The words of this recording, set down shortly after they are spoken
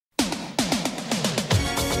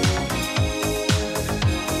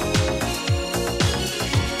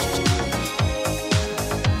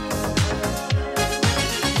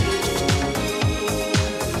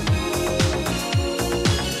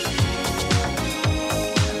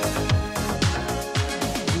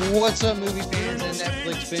What's up, movie fans and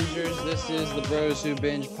Netflix bingers? This is the Bros Who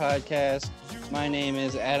Binge podcast. My name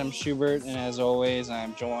is Adam Schubert, and as always,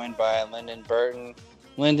 I'm joined by Lyndon Burton.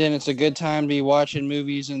 Lyndon, it's a good time to be watching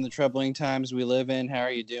movies in the troubling times we live in. How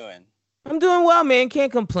are you doing? I'm doing well, man.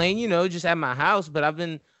 Can't complain. Just at my house. But I've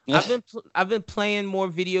been playing more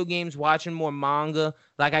video games, watching more manga.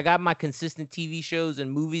 Like I got my consistent TV shows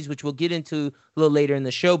and movies, which we'll get into a little later in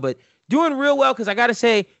the show. But doing real well because I gotta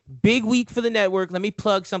say, big week for the network. Let me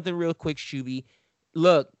plug something real quick, Shuby.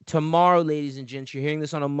 Look, tomorrow, ladies and gents, you're hearing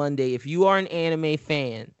this on a Monday. If you are an anime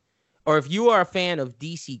fan, or if you are a fan of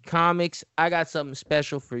DC Comics, I got something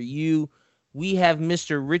special for you. We have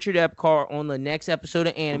Mr. Richard Epcar on the next episode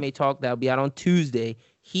of Anime Talk. That'll be out on Tuesday.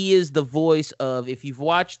 He is the voice of, if you've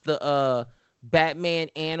watched the Batman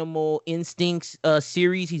Animal Instincts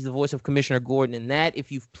series, he's the voice of Commissioner Gordon in that.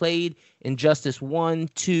 If you've played Injustice 1,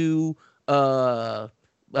 2, the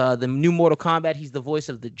new Mortal Kombat, he's the voice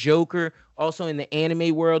of the Joker. Also in the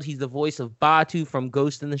anime world, he's the voice of Batu from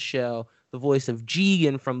Ghost in the Shell, the voice of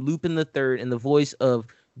Jigen from Lupin the Third, and the voice of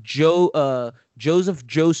Joseph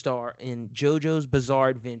Joestar in JoJo's Bizarre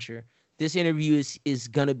Adventure. This interview is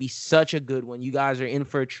gonna be such a good one. You guys are in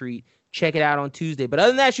for a treat. Check it out on Tuesday. But other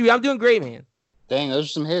than that, I'm doing great, man. Dang, those are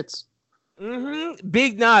some hits.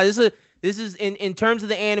 Big nah. This is in terms of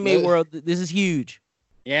the anime world. This is huge.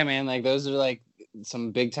 Yeah, man. Like those are like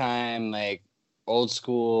some big time, like old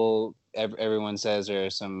school. Everyone says are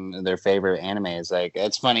some of their favorite animes. Like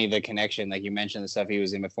it's funny the connection. Like you mentioned the stuff he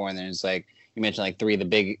was in before, and then it's like you mentioned like three of the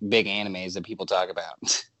big animes that people talk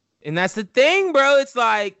about. And that's the thing, bro. It's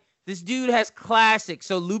like this dude has classic.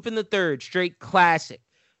 So Lupin the Third, straight classic.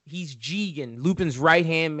 He's Jigen, Lupin's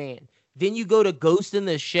right-hand man. Then you go to Ghost in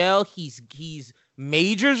the Shell. He's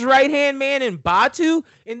Major's right-hand man in Batu.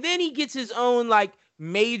 And then he gets his own like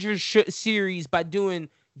major series by doing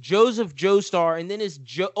Joseph Joestar, and then his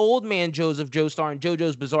old man Joseph Joestar in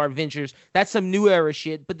JoJo's Bizarre Adventures. That's some new era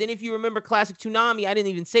shit. But then if you remember classic Toonami, I didn't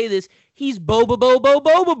even say this, he's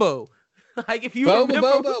Bobobo. Like if you remember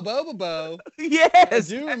Bobobo. Yes. I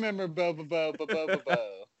do remember Bobobo.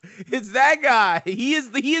 It's that guy. He is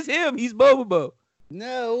him. He's Bobobo.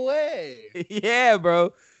 No way. Yeah,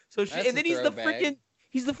 bro. So and then he's the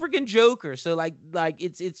freaking Joker. So like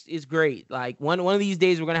it's great. Like one of these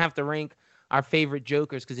days we're gonna have to rank our favorite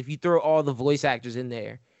Jokers, because if you throw all the voice actors in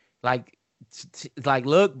there, like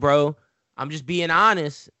look, bro, I'm just being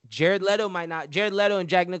honest. Jared Leto and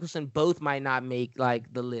Jack Nicholson both might not make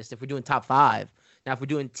like the list if we're doing top 5. Now if we're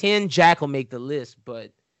doing 10, Jack will make the list,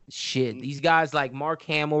 but shit, these guys like Mark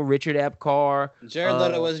Hamill, Richard Epcar. Jared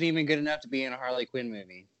Leto wasn't even good enough to be in a Harley Quinn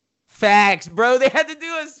movie. Facts, bro. They had to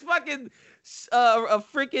do a fucking a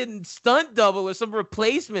freaking stunt double or some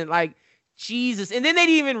replacement, like Jesus. And then they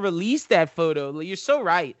didn't even release that photo. You're so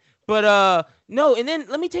right. But no, and then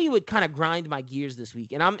let me tell you what kind of grind my gears this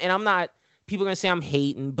week. And I'm not, people are gonna say I'm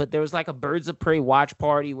hating, but there was like a Birds of Prey watch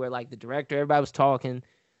party where like the director, everybody was talking.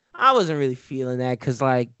 I wasn't really feeling that because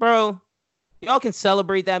like, bro, y'all can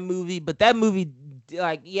celebrate that movie, but that movie,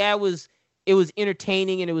 like, yeah, it was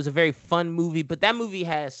entertaining and it was a very fun movie, but that movie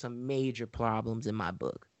has some major problems in my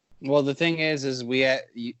book. Well, the thing is with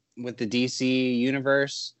the DC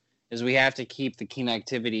universe, is we have to keep the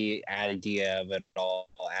connectivity idea of it all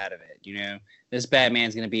out of it. You know, this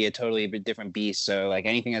Batman's going to be a totally different beast. So, like,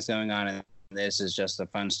 anything that's going on in this is just a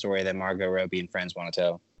fun story that Margot Robbie and friends want to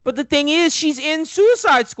tell. But the thing is, she's in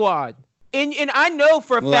Suicide Squad. And I know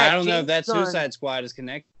for a fact. I don't know if that Suicide Squad is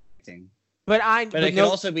connecting. But it could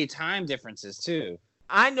also be time differences, too.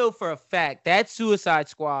 I know for a fact that Suicide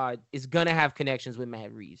Squad is going to have connections with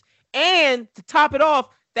Matt Reeves. And to top it off,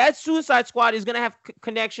 that Suicide Squad is going to have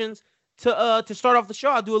connections to start off the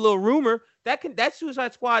show. I'll do a little rumor. That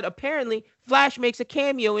Suicide Squad, apparently, Flash makes a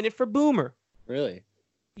cameo in it for Boomer. Really?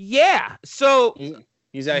 Yeah. So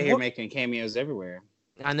he's out here making cameos everywhere.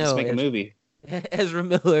 I know. Let's make a movie. Ezra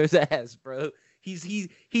Miller's ass, bro. He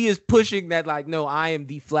is pushing that like, no, I am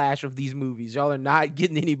the Flash of these movies. Y'all are not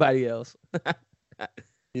getting anybody else.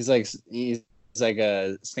 he's like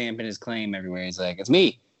stamping his claim everywhere. He's like, it's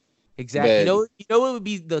me. Exactly. But you know what would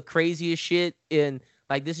be the craziest shit? And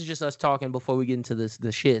like, this is just us talking before we get into the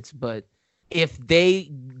shits. But if they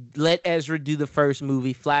let Ezra do the first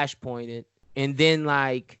movie, Flashpoint it, and then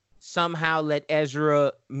like somehow let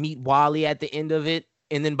Ezra meet Wally at the end of it,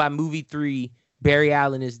 and then by movie 3, Barry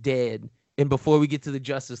Allen is dead, and before we get to the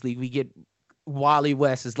Justice League, we get Wally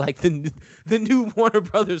West as like the new Warner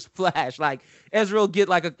Brothers Flash. Like Ezra will get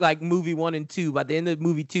like movie 1 and 2. By the end of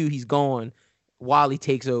movie 2, he's gone. Wally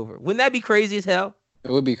takes over. Wouldn't that be crazy as hell? It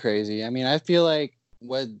would be crazy. I mean, I feel like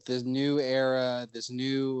what this new era, this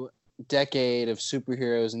new decade of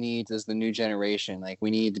superheroes needs is the new generation. Like,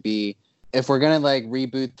 we need to be, if we're gonna like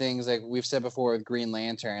reboot things, like we've said before with Green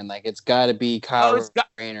Lantern, like it's got to be Kyle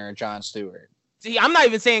Rayner or John Stewart. See, I'm not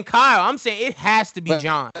even saying Kyle. I'm saying it has to be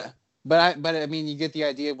John. But I mean, you get the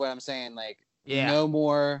idea of what I'm saying. Like, no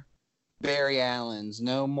more Barry Allens,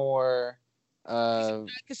 no more. A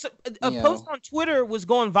post on Twitter was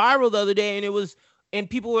going viral the other day, and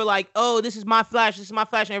people were like, "Oh, this is my Flash, this is my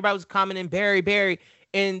Flash," and everybody was commenting Barry.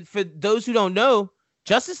 And for those who don't know,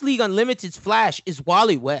 Justice League Unlimited's Flash is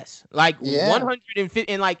Wally West, like 150,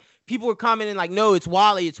 and like people were commenting like, "No, it's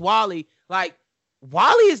Wally." Like,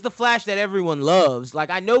 Wally is the Flash that everyone loves.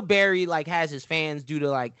 Like, I know Barry like has his fans due to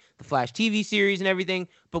like the Flash TV series and everything,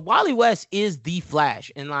 but Wally West is the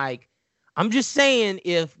Flash. And like, I'm just saying,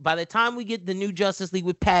 if by the time we get the new Justice League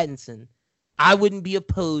with Pattinson, I wouldn't be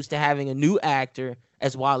opposed to having a new actor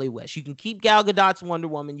as Wally West. You can keep Gal Gadot's Wonder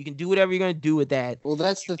Woman. You can do whatever you're going to do with that. Well,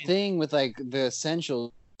 that's the thing with like the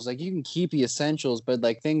essentials. Like, you can keep the essentials, but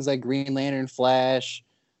like things like Green Lantern, Flash,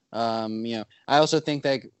 I also think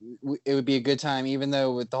that it would be a good time, even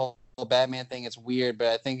though with the whole Batman thing, it's weird, but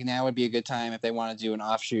I think now would be a good time if they want to do an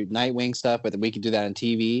offshoot Nightwing stuff, but we could do that on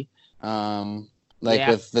TV.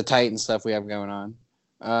 With the Titan stuff we have going on.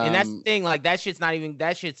 And that's the thing, like that's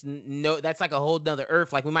like a whole nother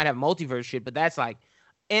earth. Like, we might have multiverse shit, but that's like,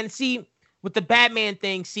 and see, with the Batman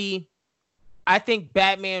thing, I think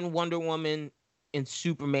Batman, Wonder Woman, and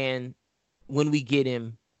Superman, when we get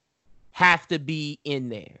him, have to be in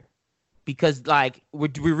there, because like we're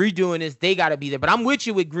redoing this, they got to be there. But I'm with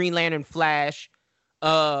you with Green Lantern, Flash.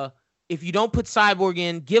 If you don't put Cyborg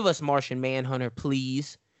in, give us Martian Manhunter,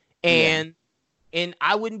 please. And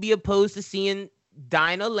I wouldn't be opposed to seeing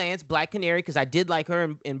Dinah Lance, Black Canary, because I did like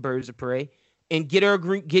her in Birds of Prey, and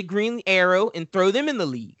get Green Arrow and throw them in the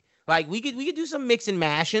league. Like, we could do some mix and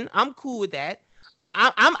mashing. I'm cool with that.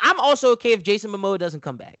 I'm also okay if Jason Momoa doesn't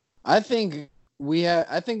come back. I think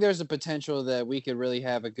there's a potential that we could really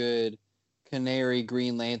have a good Canary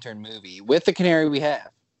Green Lantern movie with the Canary we have.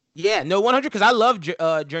 Yeah, no, 100, because I love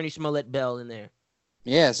Journey Smollett Bell in there.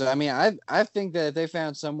 Yeah, so I mean, I think that if they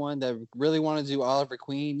found someone that really wanted to do Oliver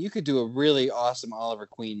Queen, you could do a really awesome Oliver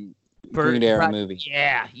Queen Green Arrow movie.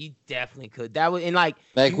 Yeah, you definitely could. That would, and like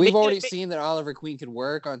we've already seen that Oliver Queen could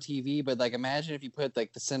work on TV, but like imagine if you put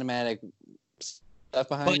like the cinematic stuff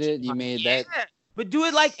behind it, you made that. But do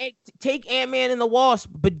it like take Ant-Man and the Wasp,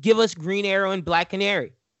 but give us Green Arrow and Black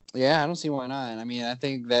Canary. Yeah, I don't see why not. I mean, I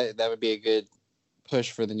think that would be a good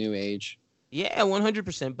push for the new age. Yeah,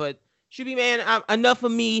 100%. But should be, man, enough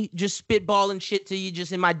of me just spitballing shit to you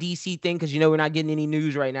just in my DC thing, because we're not getting any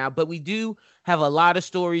news right now. But we do have a lot of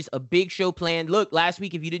stories, a big show planned. Look, last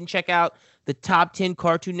week, if you didn't check out the top 10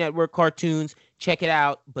 Cartoon Network cartoons, check it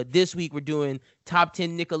out. But this week, we're doing top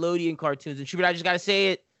 10 Nickelodeon cartoons. And Schubert, I just got to say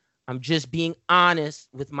it. I'm just being honest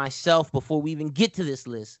with myself before we even get to this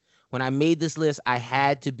list. When I made this list, I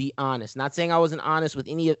had to be honest. Not saying I wasn't honest with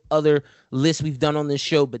any other lists we've done on this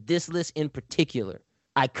show, but this list in particular,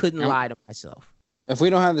 I couldn't lie to myself. If we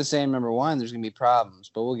don't have the same number one, there's going to be problems,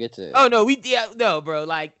 but we'll get to it. Oh, no, bro.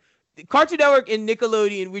 Like, Cartoon Network and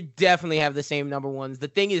Nickelodeon, we definitely have the same number ones. The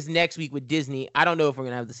thing is, next week with Disney, I don't know if we're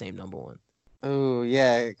going to have the same number one. Oh,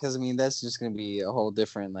 yeah, because, I mean, that's just going to be a whole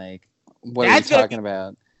different, like, what are we talking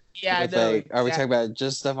about? Yeah, I know. Like, are we talking about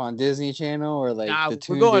just stuff on Disney Channel or like the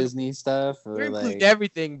Toon Disney stuff? Or we're including like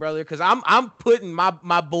everything, brother, because I'm putting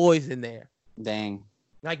my boys in there. Dang.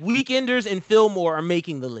 Like, Weekenders and Fillmore are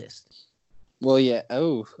making the list. Well, yeah.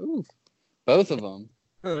 Oh, both of them.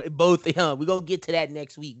 Both. We're going to get to that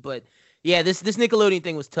next week. But, yeah, this Nickelodeon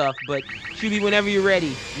thing was tough. But, Shuby, whenever you're ready,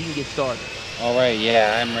 you can get started. All right.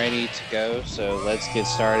 Yeah, I'm ready to go. So let's get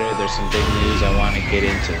started. There's some big news I want to get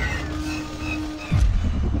into.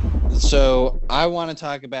 So I want to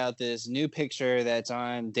talk about this new picture that's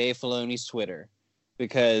on Dave Filoni's Twitter,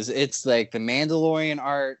 because it's like the Mandalorian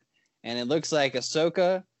art, and it looks like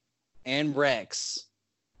Ahsoka and Rex.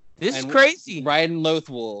 This is crazy. Riding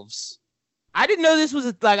Lothwolves. I didn't know this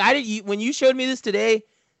was when you showed me this today.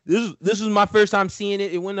 This was my first time seeing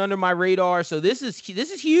it. It went under my radar. So this is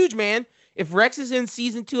huge, man. If Rex is in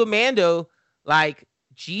season 2 of Mando, like,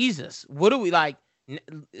 Jesus, what are we like?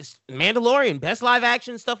 Mandalorian, best live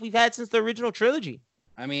action stuff we've had since the original trilogy.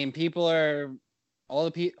 I mean, people are all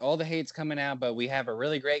the hate's coming out, but we have a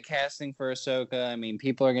really great casting for Ahsoka. I mean,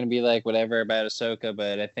 people are going to be like whatever about Ahsoka,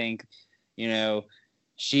 but I think,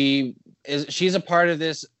 she's a part of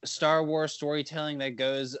this Star Wars storytelling that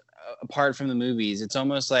goes apart from the movies. It's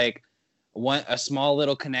almost like a small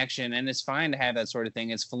little connection, and it's fine to have that sort of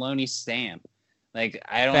thing. It's Filoni's stamp. Like,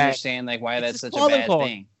 I don't understand like why that's such a bad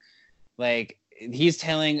thing. Like, he's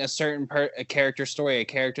telling a certain a character story, a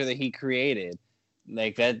character that he created,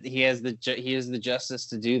 like that. He has the justice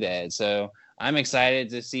to do that. So I'm excited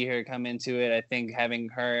to see her come into it. I think having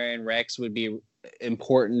her and Rex would be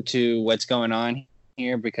important to what's going on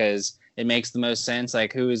here because it makes the most sense.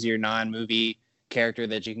 Like, who is your non-movie character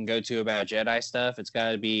that you can go to about Jedi stuff? It's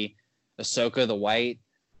got to be Ahsoka the White,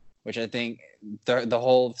 which I think the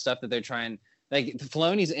whole stuff that they're trying, like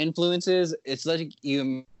Filoni's influences, it's like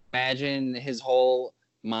you imagine his whole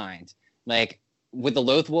mind. Like with the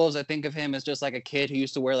Loth Wolves, I think of him as just like a kid who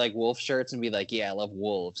used to wear like wolf shirts and be like, yeah, I love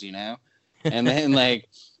wolves, you know? And then like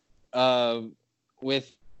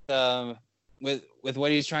with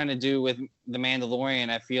what he's trying to do with the Mandalorian,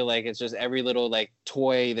 I feel like it's just every little like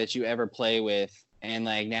toy that you ever play with, and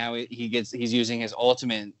like now he's using his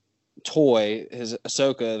ultimate toy, his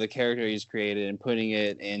Ahsoka, the character he's created, and putting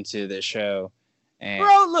it into the show. And,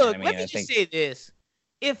 bro, look, let me just say this: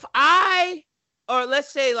 if let's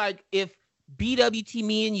say like if BWT,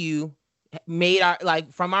 me and you made our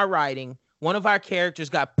like from our writing, one of our characters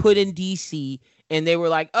got put in DC. And they were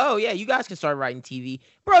like, "Oh yeah, you guys can start writing TV,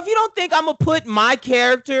 bro." If you don't think I'm gonna put my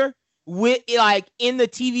character with like in the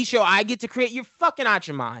TV show I get to create, you're fucking out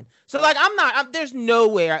your mind. So like, there's no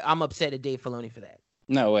way I'm upset at Dave Filoni for that.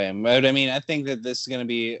 No way. But I mean, I think that this is gonna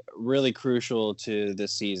be really crucial to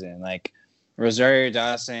this season. Like Rosario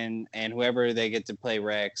Dawson and whoever they get to play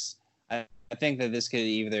Rex. I think that this could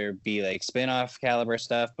either be like spin-off caliber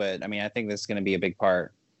stuff, but I mean, I think this is gonna be a big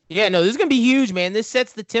part. Yeah, no, this is going to be huge, man. This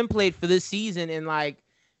sets the template for this season. And, like,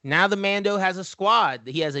 now the Mando has a squad.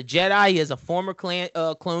 He has a Jedi. He has a former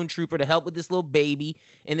clone trooper to help with this little baby.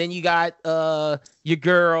 And then you got your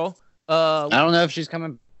girl. I don't know if she's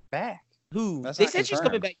coming back. Who? They said she's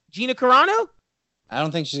coming back. Gina Carano? I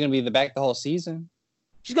don't think she's going to be back the whole season.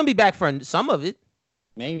 She's going to be back for some of it.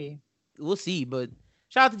 Maybe. We'll see. But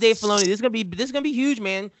shout out to Dave Filoni. This is going to be huge,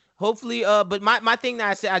 man. Hopefully, but my thing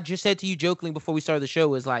that I just said to you jokingly before we started the show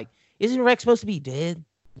was like, isn't Rex supposed to be dead?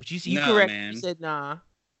 But you correct. Man. You said nah.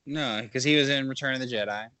 No, because he was in Return of the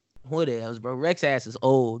Jedi. What else, bro? Rex ass is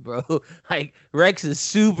old, bro. Like Rex is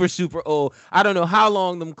super, super old. I don't know how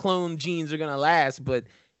long them clone genes are gonna last, but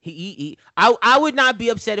I would not be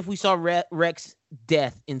upset if we saw Rex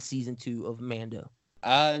death in season 2 of Mando.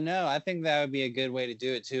 No, I think that would be a good way to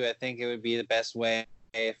do it too. I think it would be the best way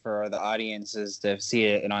for the audiences to see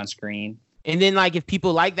it on screen. And then, like, if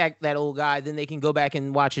people like that old guy, then they can go back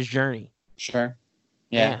and watch his journey. Sure.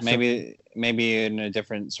 Yeah, maybe in a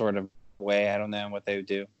different sort of way. I don't know what they would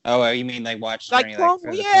do. Oh, you mean like watch like journey, Clone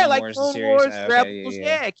Wars Rebels,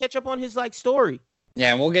 catch up on his like story.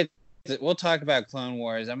 Yeah, and we'll talk about Clone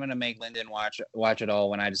Wars. I'm gonna make Lyndon watch it all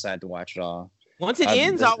when I decide to watch it all. Once it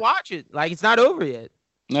ends, I'll watch it. Like, it's not over yet.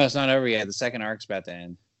 No, it's not over yet. The second arc's about to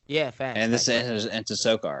end. Yeah, fast. And this is into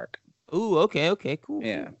Ahsoka arc. Ooh, okay, cool.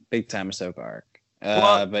 Yeah, big time Ahsoka arc.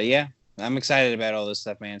 But yeah, I'm excited about all this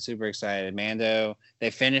stuff, man. Super excited. Mando, they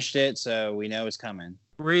finished it, so we know it's coming.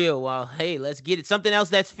 Real. Well, hey, let's get it. Something else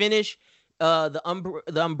that's finished. The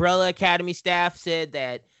Umbrella Academy staff said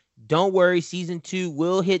that don't worry, season 2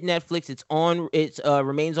 will hit Netflix. It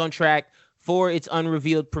remains on track for its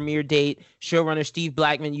unrevealed premiere date. Showrunner Steve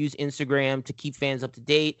Blackman used Instagram to keep fans up to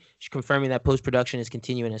date. She's confirming that post-production is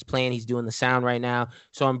continuing as planned. He's doing the sound right now.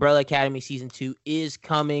 So Umbrella Academy season 2 is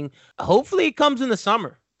coming. Hopefully it comes in the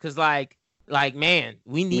summer. Because, like, man,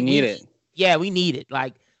 we need it. Yeah, we need it.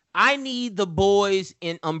 Like, I need the boys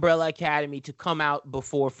in Umbrella Academy to come out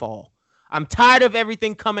before fall. I'm tired of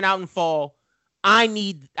everything coming out in fall. I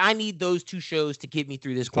need those 2 shows to get me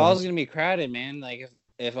through this. Fall's going to be crowded, man. Like,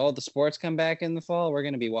 if all the sports come back in the fall, we're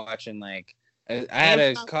going to be watching, like, I had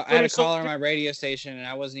a caller on my radio station, and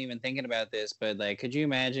I wasn't even thinking about this, but, like, could you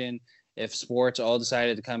imagine if sports all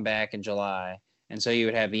decided to come back in July? And so you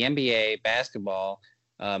would have the NBA, basketball,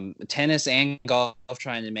 tennis, and golf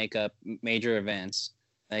trying to make up major events.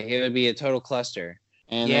 Like, it would be a total cluster.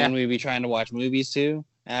 And then we'd be trying to watch movies, too.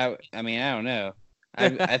 I mean, I don't know.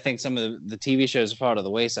 I think some of the TV shows fall to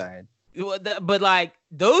the wayside. But, like,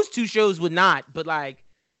 those 2 shows would not. But, like,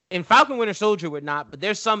 and Falcon Winter Soldier would not, but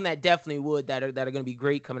there's some that definitely would that are going to be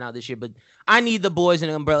great coming out this year. But I need the boys in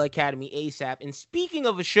Umbrella Academy ASAP. And speaking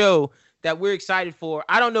of a show that we're excited for,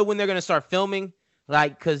 I don't know when they're going to start filming,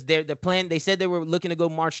 like, because they're planning. They said they were looking to go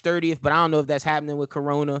March 30th, but I don't know if that's happening with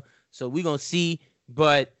Corona. So we're going to see.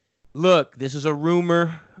 But look, this is a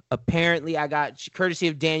rumor. Apparently, I got courtesy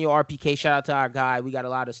of Daniel RPK. Shout out to our guy. We got a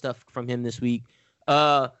lot of stuff from him this week.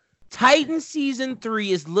 Titan Season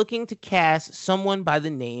 3 is looking to cast someone by the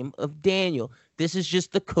name of Daniel. This is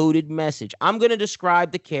just the coded message. I'm going to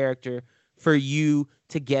describe the character for you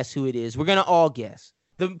to guess who it is. We're going to all guess.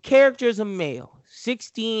 The character is a male,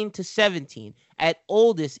 16 to 17, at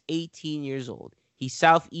oldest 18 years old. He's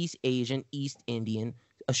Southeast Asian, East Indian,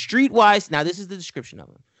 a streetwise. Now this is the description of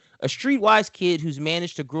him. A streetwise kid who's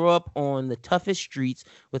managed to grow up on the toughest streets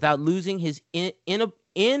without losing his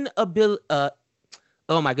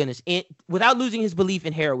without losing his belief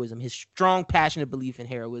in heroism, his strong, passionate belief in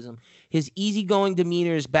heroism. His easygoing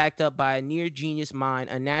demeanor is backed up by a near genius mind,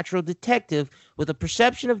 a natural detective with a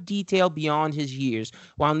perception of detail beyond his years.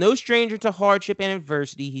 While no stranger to hardship and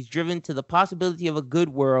adversity, he's driven to the possibility of a good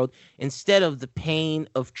world instead of the pain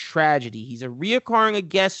of tragedy. He's a reoccurring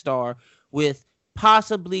guest star with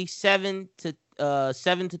possibly seven episodes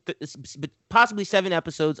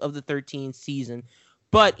of the 13th season.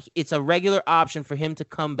 But it's a regular option for him to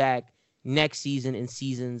come back next season and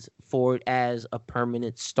seasons forward as a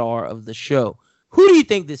permanent star of the show. Who do you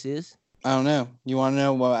think this is? I don't know. You want to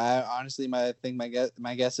know what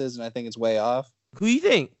my guess is, and I think it's way off. Who do you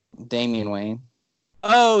think? Damian Wayne.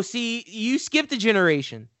 Oh, see, you skipped a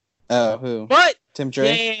generation. Oh, who? But Tim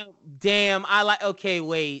Drake. Damn. I like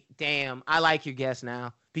your guess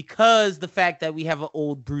now because the fact that we have an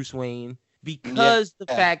old Bruce Wayne. Because the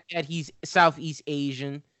fact that he's Southeast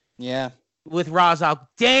Asian. Yeah. With Ra's al.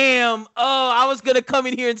 Damn. Oh, I was going to come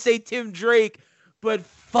in here and say Tim Drake, but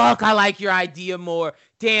fuck, I like your idea more.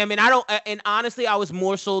 Damn. And honestly, I was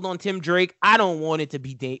more sold on Tim Drake. I don't want it to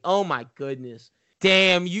be Dave. Oh my goodness.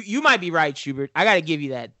 Damn. You might be right, Schubert. I got to give you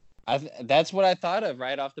that. That's what I thought of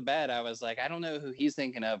right off the bat. I was like, I don't know who he's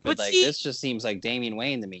thinking of, but like, this just seems like Damian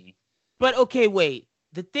Wayne to me. But okay, wait.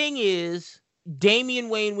 The thing is, Damian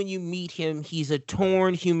Wayne, when you meet him, he's a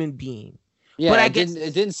torn human being. Yeah, but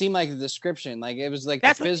it didn't seem like the description. Like it was like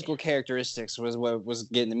the physical characteristics was what was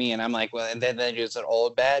getting to me, and I'm like, well, and then it's an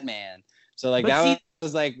old bad man. So like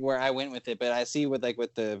was like where I went with it. But I see with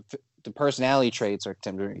the personality traits are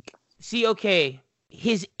Tim Drake. See, okay,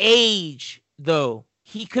 his age though,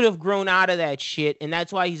 he could have grown out of that shit, and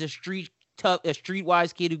that's why he's a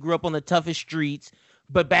streetwise kid who grew up on the toughest streets.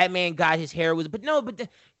 But Batman got his heroism. But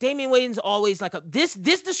Damian Wayne's always like this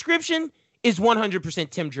description is 100%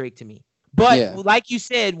 Tim Drake to me. But like you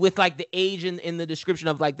said, with like the age in the description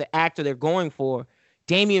of like the actor they're going for,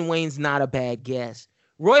 Damian Wayne's not a bad guess.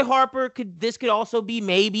 Roy Harper could also be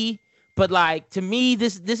maybe, but like to me,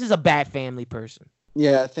 this is a Bat Family person.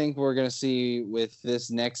 Yeah, I think we're gonna see with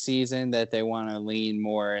this next season that they want to lean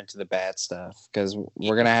more into the Bat stuff because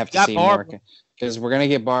we're gonna have to see more. Because we're gonna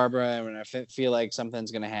get Barbara, and I feel like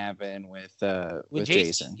something's gonna happen with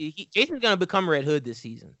Jason. Jason's gonna become Red Hood this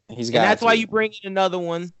season. That's why you bring in another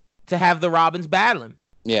one to have the Robins battling.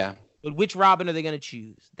 Yeah. But which Robin are they gonna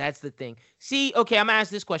choose? That's the thing. See, okay, I'm gonna ask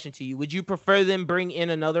this question to you: would you prefer them bring in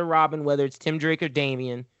another Robin, whether it's Tim Drake or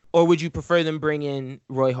Damian, or would you prefer them bring in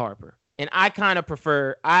Roy Harper? And I kind of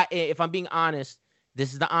prefer. If I'm being honest,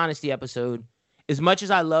 this is the honesty episode. As much as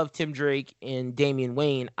I love Tim Drake and Damian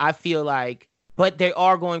Wayne, I feel like. But they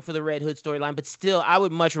are going for the Red Hood storyline. But still, I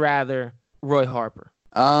would much rather Roy Harper.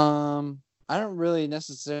 I don't really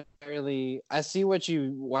necessarily. I see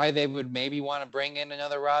why they would maybe want to bring in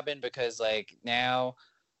another Robin because like now,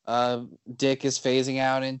 Dick is phasing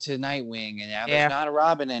out into Nightwing, and now there's not a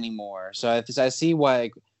Robin anymore. So I see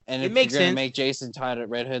why. And if you're gonna make Jason Todd at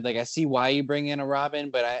Red Hood, like I see why you bring in a Robin,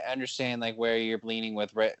 but I understand like where you're leaning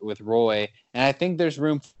with Roy, and I think there's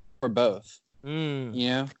room for both. You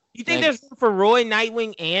know. You think there's room for Roy,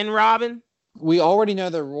 Nightwing, and Robin? We already know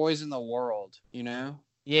that Roy's in the world, you know?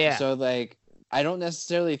 Yeah. So, like, I don't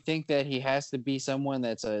necessarily think that he has to be someone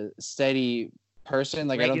that's a steady person.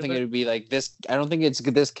 Like, regular. I don't think it would be like this. I don't think it's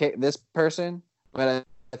this person, but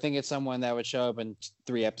I think it's someone that would show up in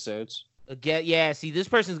 3 episodes. See, this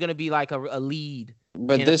person's going to be like a lead.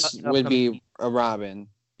 But this would be a Robin.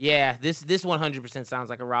 Yeah, this 100% sounds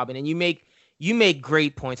like a Robin. And you make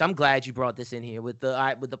great points. I'm glad you brought this in here with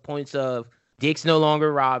the points of Dick's no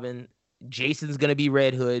longer Robin. Jason's gonna be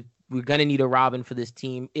Red Hood. We're gonna need a Robin for this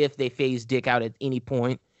team if they phase Dick out at any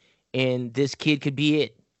point, and this kid could be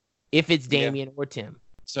it if it's Damian or Tim.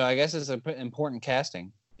 So I guess it's an important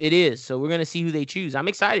casting. It is. So we're gonna see who they choose. I'm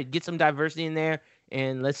excited. Get some diversity in there,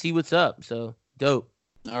 and let's see what's up. So dope.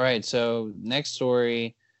 All right. So next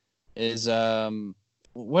story is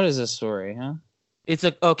what is this story, huh?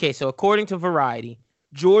 So according to Variety,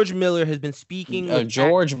 George Miller has been speaking.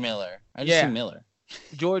 George Miller. I just see Miller.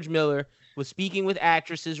 George Miller was speaking with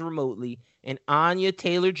actresses remotely, and Anya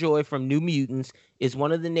Taylor-Joy from New Mutants is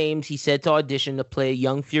one of the names he said to audition to play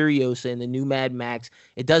young Furiosa in the new Mad Max.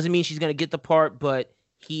 It doesn't mean she's going to get the part, but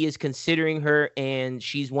he is considering her, and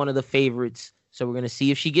she's one of the favorites. So we're going to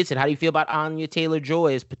see if she gets it. How do you feel about Anya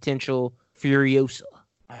Taylor-Joy as potential Furiosa?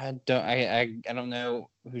 I don't know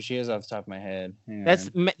who she is off the top of my head.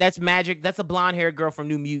 That's Magic. That's a blonde-haired girl from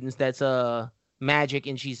New Mutants. That's Magic,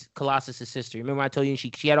 and she's Colossus' sister. Remember I told you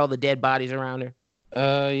she had all the dead bodies around her?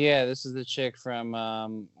 Yeah, this is the chick from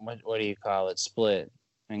what do you call it? Split.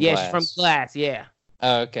 Yeah, Glass. She's from Glass. Yeah.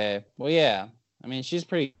 Oh, okay. Well, yeah. I mean, she's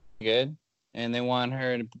pretty good, and they want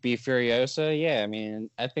her to be Furiosa. Yeah, I mean,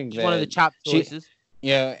 I think she's one of the top choices.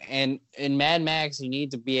 Yeah, and in Mad Max, you need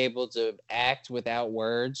to be able to act without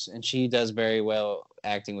words, and she does very well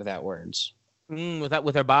acting without words.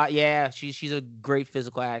 With her body, yeah, she's a great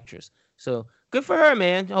physical actress. So good for her,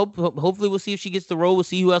 man. Hopefully we'll see if she gets the role. We'll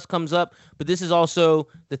see who else comes up. But this is also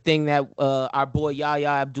the thing that our boy Yahya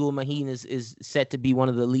Abdul-Mateen is set to be one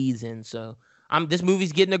of the leads in. So this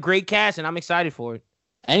movie's getting a great cast, and I'm excited for it.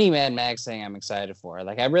 Any Mad Max thing I'm excited for.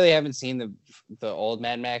 Like, I really haven't seen the old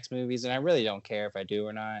Mad Max movies, and I really don't care if I do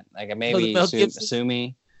or not. Like, maybe sue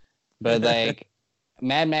me, but like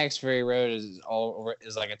Mad Max Fury Road is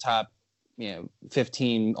like a top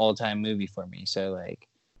 15 all time movie for me. So like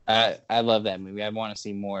I love that movie. I want to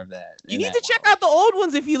see more of that. You need to check out the old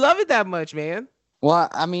ones if you love it that much, man. Well,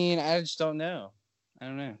 I mean, I just don't know. I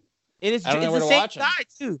don't know. It's the same guy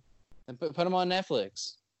too. Put them on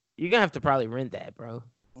Netflix. You're gonna have to probably rent that, bro.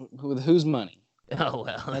 With whose money? Oh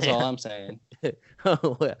well, that's all I'm saying.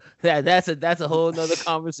 Oh well, that's a whole nother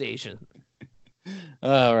conversation.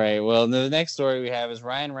 All right. Well, the next story we have is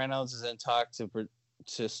Ryan Reynolds is in talk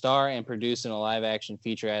to star and produce in a live action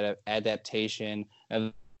feature adaptation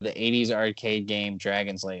of the 80s arcade game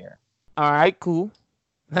Dragon's Lair. All right, cool.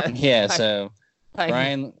 Yeah, so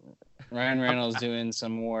Ryan Reynolds doing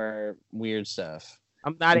some more weird stuff.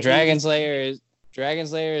 I'm not Dragon's Lair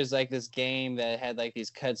is like this game that had like these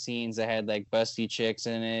cutscenes that had like busty chicks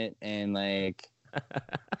in it, and like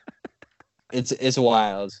it's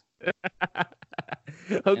wild.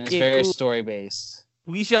 Okay, and it's very story based.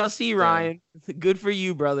 We shall see, Ryan. Good for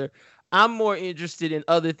you, brother. I'm more interested in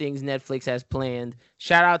other things Netflix has planned.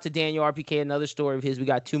 Shout out to Daniel RPK, another story of his. We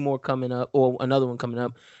got two more coming up, or another one coming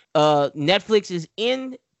up. Netflix is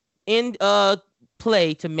in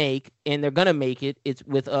play to make, and they're gonna make it. It's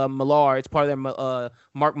with Millar. It's part of their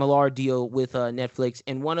Mark Millar deal with Netflix.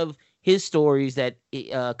 And one of his stories that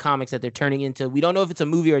comics that they're turning into, we don't know if it's a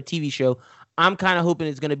movie or a TV show. I'm kind of hoping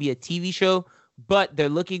it's gonna be a TV show, but they're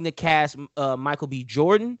looking to cast Michael B.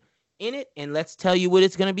 Jordan in it, and let's tell you what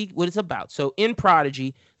it's going to be, what it's about. So in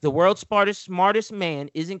Prodigy, the world's smartest man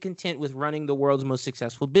isn't content with running the world's most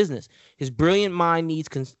successful business. His brilliant mind needs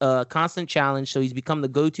constant challenge, so he's become the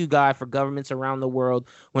go-to guy for governments around the world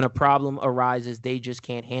when a problem arises they just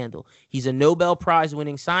can't handle. He's a Nobel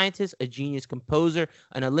Prize-winning scientist, a genius composer,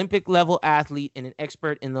 an Olympic-level athlete, and an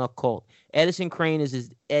expert in the occult. Edison Crane is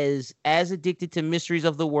as addicted to mysteries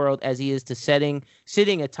of the world as he is to sitting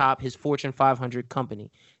atop his Fortune 500 company.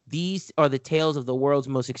 These are the tales of the world's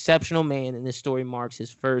most exceptional man, and this story marks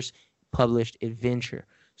his first published adventure.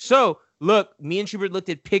 So, look, me and Schubert looked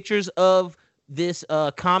at pictures of this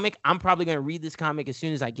comic. I'm probably going to read this comic as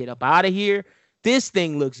soon as I get up out of here. This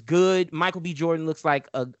thing looks good. Michael B. Jordan looks like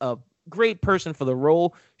a great person for the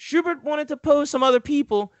role. Schubert wanted to pose some other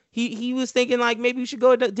people. He was thinking, like, maybe we should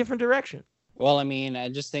go a different direction. Well, I mean, I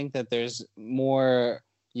just think that there's more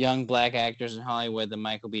young black actors in Hollywood than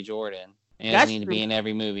Michael B. Jordan. He doesn't need to be in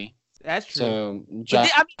every movie. That's true. So John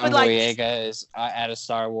Boyega is out of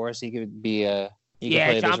Star Wars. He could be he could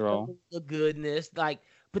play this role. The goodness, like,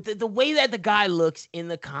 but the way that the guy looks in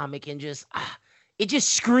the comic and just it just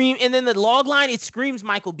screams. And then the log line, it screams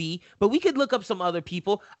Michael B. But we could look up some other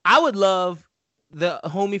people. I would love the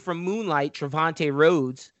homie from Moonlight, Trevante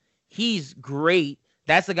Rhodes. He's great.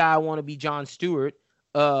 That's the guy I want to be Jon Stewart.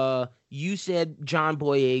 You said John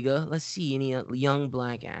Boyega. Let's see any young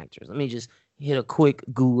black actors. Let me just hit a quick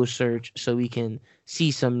Google search so we can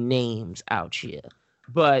see some names out here.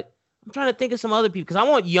 But I'm trying to think of some other people because I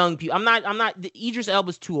want young people. I'm not. Idris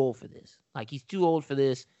Elba's too old for this. Like, he's too old for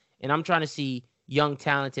this, and I'm trying to see young,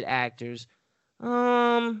 talented actors.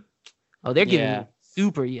 They're getting me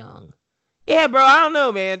super young. Yeah, bro. I don't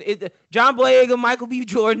know, man. John Boyega, Michael B.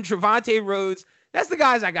 Jordan, Trevante Rhodes. That's the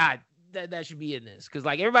guys I got. That should be in this, because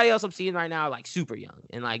like everybody else I'm seeing right now are like super young,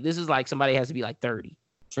 and like this is like somebody has to be like 30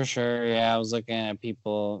 for sure. Yeah, I was looking at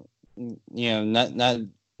people,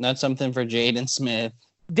 not something for Jaden Smith.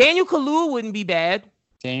 Daniel Kaluuya wouldn't be bad.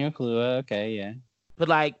 Daniel Kaluuya, okay, yeah, but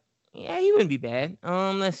like, yeah, he wouldn't be bad.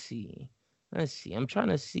 Let's see. I'm trying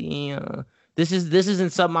to see. This isn't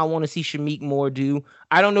something I want to see Shameik Moore do.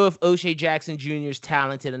 I don't know if O'Shea Jackson Jr. is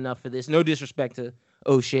talented enough for this. No disrespect to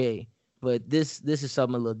O'Shea. But this is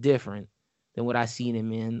something a little different than what I seen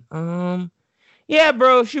him in. Yeah,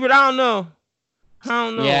 bro, Schubert, I don't know.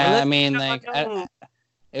 Yeah, I mean, like,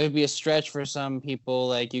 it would be a stretch for some people.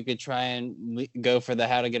 Like you could try and go for the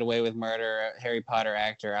How to Get Away with Murder Harry Potter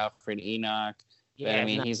actor Alfred Enoch. But I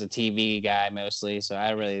mean, he's a TV guy mostly, so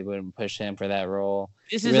I really wouldn't push him for that role.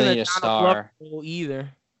 This isn't really a Donald Glover role either.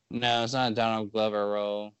 No, it's not a Donald Glover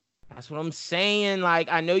role. That's what I'm saying. Like,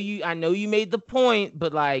 I know you made the point,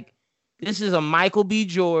 but like, this is a Michael B.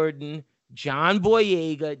 Jordan, John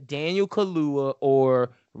Boyega, Daniel Kaluuya,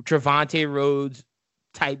 or Trevante Rhodes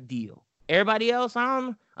type deal. Everybody else,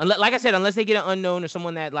 like I said, unless they get an unknown or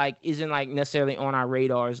someone that like isn't like necessarily on our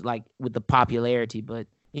radars, like with the popularity. But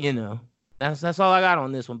you know, that's all I got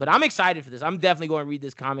on this one. But I'm excited for this. I'm definitely going to read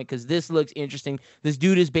this comic because this looks interesting. This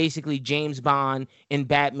dude is basically James Bond and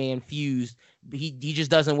Batman fused. He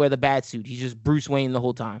just doesn't wear the bat suit. He's just Bruce Wayne the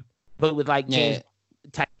whole time, but with like James.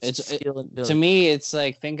 To me, it's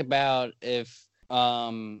like, think about if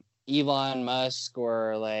Elon Musk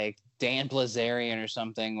or like Dan Blazarian or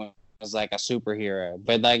something was like a superhero,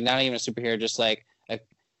 but like not even a superhero, just like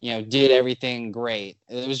did everything great.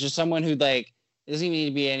 It was just someone who like, it doesn't even need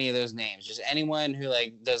to be any of those names, just anyone who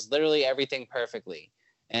like does literally everything perfectly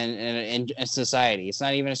and in society. It's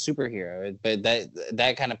not even a superhero, but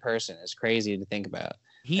that kind of person is crazy to think about.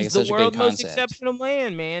 He's like, the world's most exceptional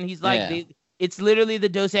man, man. He's like it's literally the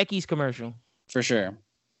Dos Equis commercial. For sure.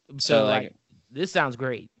 So like, this sounds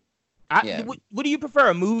great. What do you prefer,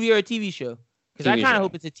 a movie or a TV show? Because I kind of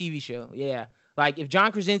hope it's a TV show. Yeah. Like if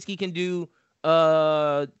John Krasinski can do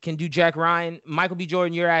Jack Ryan, Michael B.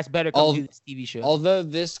 Jordan, your ass better come do this TV show. Although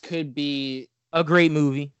this could be a great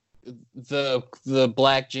movie. The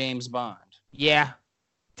Black James Bond. Yeah.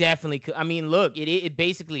 Definitely. I mean, look, it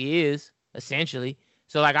basically is, essentially.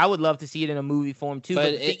 So, like, I would love to see it in a movie form, too.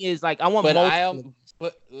 But the thing is, like, I want multiple.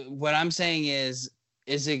 But what I'm saying is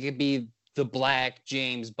it could be the Black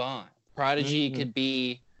James Bond. Prodigy could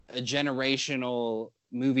be a generational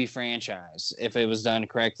movie franchise if it was done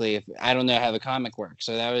correctly. I don't know how the comic works,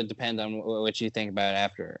 so that would depend on what you think about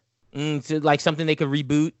after. So, like, something they could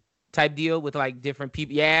reboot type deal with, like, different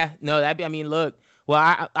people. Yeah. No, that'd be, I mean, look.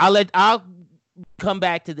 Well, I'll come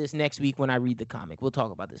back to this next week when I read the comic. We'll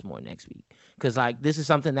talk about this more next week because like this is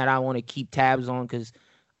something that I want to keep tabs on because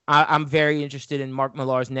I'm very interested in Mark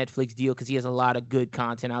Millar's Netflix deal because he has a lot of good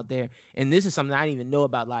content out there, and this is something I didn't even know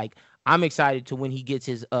about. Like I'm excited to when he gets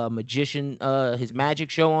his his magic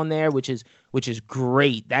show on there, which is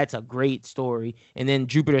great. That's a great story, and then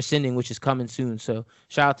Jupiter Ascending, which is coming soon. So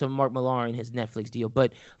shout out to Mark Millar and his Netflix deal.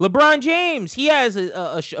 But LeBron James, he has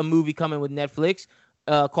a movie coming with Netflix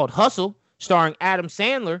called Hustle, starring Adam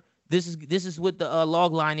Sandler. This is what the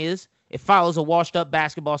log line is. It follows a washed-up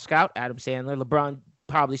basketball scout, Adam Sandler. LeBron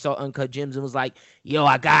probably saw Uncut Gems and was like, "Yo,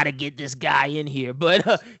 I gotta get this guy in here."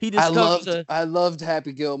 But he discovered. I loved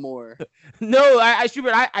Happy Gilmore. No, I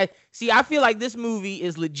see. I feel like this movie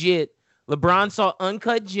is legit. LeBron saw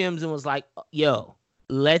Uncut Gems and was like, "Yo,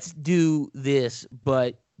 let's do this,"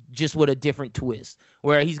 but just with a different twist,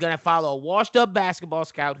 where he's going to follow a washed-up basketball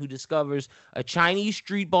scout who discovers a Chinese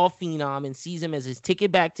street ball phenom and sees him as his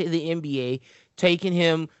ticket back to the NBA, taking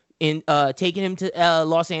him to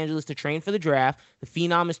Los Angeles to train for the draft. The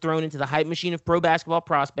phenom is thrown into the hype machine of pro basketball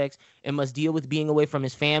prospects and must deal with being away from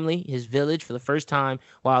his family, his village, for the first time,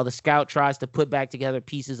 while the scout tries to put back together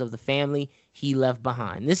pieces of the family he left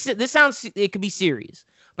behind. This sounds, it could be serious,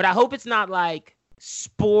 but I hope it's not like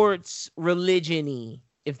sports religion-y,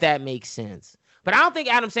 if that makes sense. But I don't think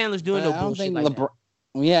Adam Sandler's doing no bullshit like that.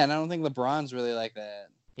 Yeah, and I don't think LeBron's really like that.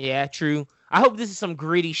 Yeah, true. I hope this is some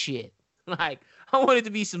gritty shit. Like, I want it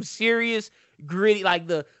to be some serious, gritty, like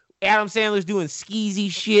the Adam Sandler's doing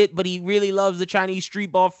skeezy shit, but he really loves the Chinese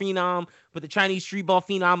street ball phenom, but the Chinese street ball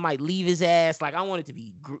phenom might leave his ass. Like, I want it to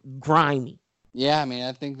be grimy. Yeah, I mean,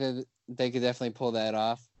 I think that they could definitely pull that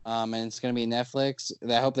off. And it's going to be Netflix.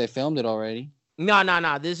 I hope they filmed it already.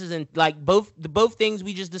 No. This isn't like both things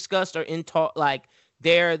we just discussed are in talk. Like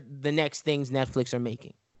they're the next things Netflix are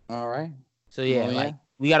making. All right. So yeah, like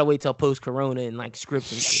we gotta wait till post Corona and like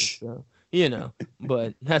scripts and shit. So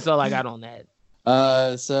but that's all I got on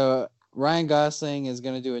that. So Ryan Gosling is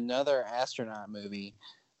gonna do another astronaut movie.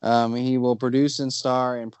 He will produce and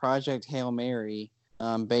star in Project Hail Mary,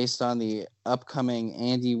 based on the upcoming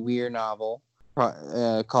Andy Weir novel.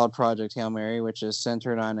 Called Project Hail Mary, which is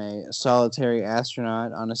centered on a solitary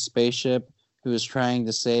astronaut on a spaceship who is trying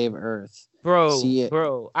to save Earth.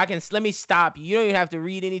 Bro, let me stop you. You don't even have to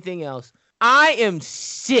read anything else. I am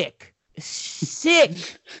sick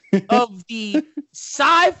of the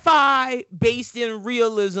sci-fi based in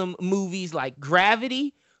realism movies like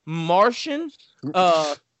Gravity, Martian.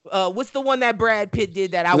 What's the one that Brad Pitt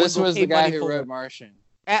did that I was the guy who wrote Martian.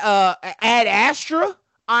 Ad Astra.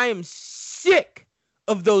 I am sick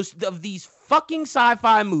of these fucking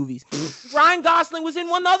sci-fi movies. Ryan Gosling was in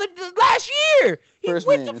one other last year. He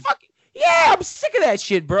went to fucking yeah. I'm sick of that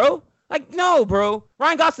shit, bro. Like, no, bro.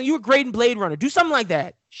 Ryan Gosling, you were great in Blade Runner. Do something like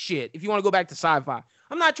that. Shit, if you want to go back to sci-fi.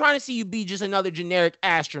 I'm not trying to see you be just another generic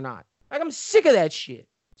astronaut. Like, I'm sick of that shit.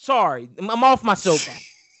 Sorry, I'm off my soapbox.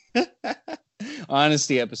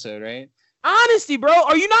 Honesty episode, right? Honesty, bro.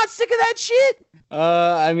 Are you not sick of that shit?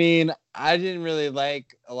 I mean, I didn't really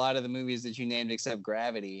like a lot of the movies that you named except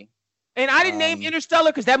Gravity. And I didn't name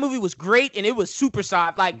Interstellar because that movie was great and it was super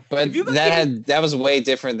sci. Like, but that was way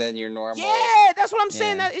different than your normal. Yeah, that's what I'm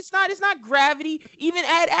saying. That it's not Gravity. Even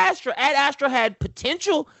Ad Astra. Ad Astra had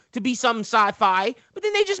potential to be something sci-fi, but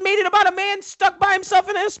then they just made it about a man stuck by himself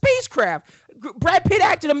in a spacecraft. Brad Pitt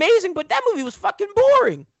acted amazing, but that movie was fucking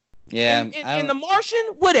boring. Yeah. And The Martian,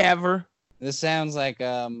 whatever. This sounds like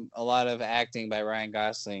a lot of acting by Ryan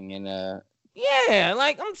Gosling in Yeah,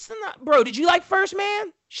 like I'm still not, bro. Did you like First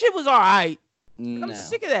Man? Shit was all right. No. I'm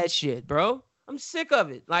sick of that shit, bro. I'm sick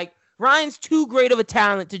of it. Like Ryan's too great of a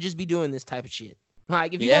talent to just be doing this type of shit.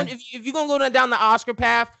 Like if you're gonna go down the Oscar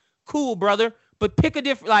path, cool, brother. But pick a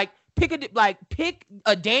different, pick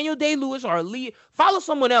a Daniel Day-Lewis or a Lee. Follow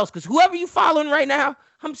someone else, because whoever you following right now,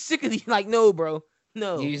 I'm sick of these. Like, no, bro,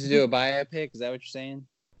 no. You used to do a biopic. Is that what you're saying?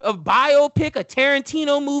 A biopic, a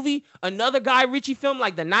Tarantino movie, another Guy Ritchie film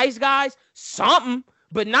like The Nice Guys, something,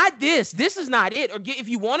 but not this. This is not it. Or if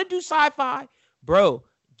you want to do sci-fi, bro,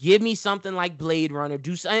 give me something like Blade Runner.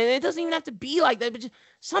 Do something. It doesn't even have to be like that, but just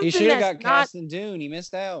something. He should have got cast in Dune. He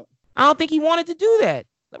missed out. I don't think he wanted to do that.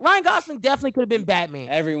 Ryan Gosling definitely could have been Batman.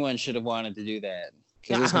 Everyone should have wanted to do that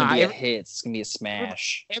because it's gonna be a hit. It's gonna be a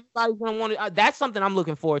smash. Everybody's gonna want to. That's something I'm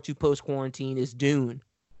looking forward to post quarantine. Is Dune.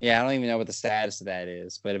 Yeah, I don't even know what the status of that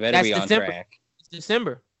is, but it better be on track. It's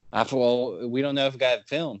December. Well, we don't know if it got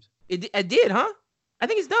filmed. It did, huh? I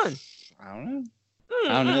think it's done. I don't know.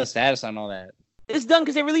 I don't know the status on all that. It's done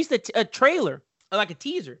because they released a trailer, or like a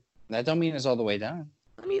teaser. That don't mean it's all the way done.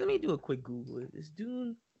 Let me do a quick Google. It's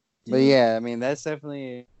Dune. But yeah, I mean, that's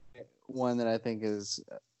definitely one that I think is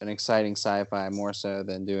an exciting sci-fi more so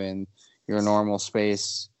than doing your normal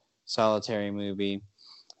space solitary movie.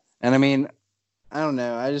 And I mean, I don't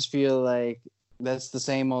know. I just feel like that's the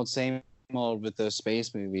same old with those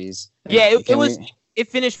space movies. Yeah, it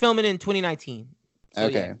finished filming in 2019. So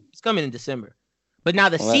okay. Yeah, it's coming in December. But now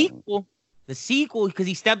the sequel, because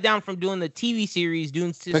he stepped down from doing the TV series, to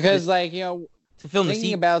film the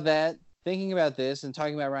sequel. Thinking about this and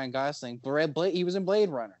talking about Ryan Gosling, he was in Blade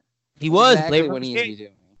Runner. He was exactly what he needs to be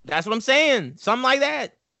doing. That's what I'm saying. Something like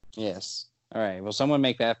that. Yes. All right. Well, someone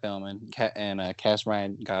make that film and cast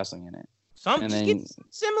Ryan Gosling in it. Something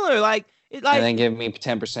similar, and then give me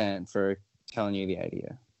 10% for telling you the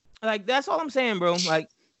idea. Like that's all I'm saying, bro. Like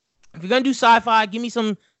if you're gonna do sci-fi, give me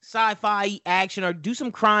some sci-fi action or do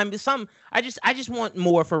some crime. Something. I just want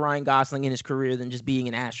more for Ryan Gosling in his career than just being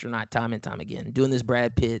an astronaut time and time again, doing this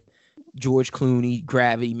Brad Pitt, George Clooney,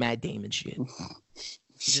 Gravity, Matt Damon shit. I'm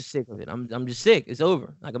just sick of it. I'm just sick. It's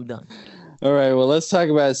over. Like I'm done. All right. Well, let's talk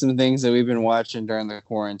about some things that we've been watching during the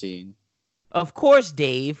quarantine. Of course,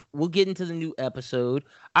 Dave. We'll get into the new episode.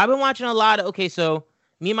 I've been watching a lot of. So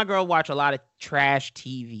me and my girl watch a lot of trash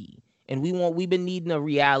TV, and we've been needing a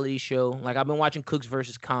reality show. Like I've been watching Cooks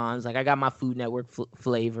versus Cons. Like I got my Food Network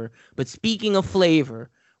flavor. But speaking of flavor,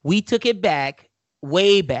 we took it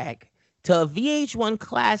way back to a VH1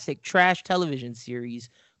 classic trash television series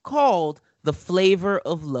called The Flavor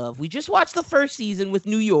of Love. We just watched the first season with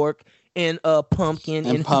New York and Pumpkin.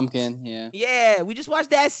 And Pumpkin, yeah. Yeah, we just watched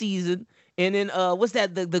that season. And then what's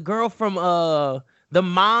that? The girl from the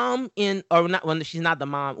mom in or not when she's not the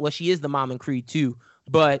mom. Well, she is the mom in Creed 2.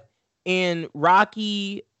 But in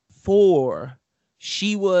Rocky 4,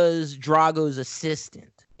 she was Drago's assistant.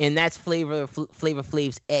 And that's Flavor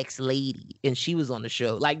Flav's ex-lady. And she was on the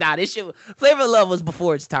show. Like, this shit, Flavor of Love was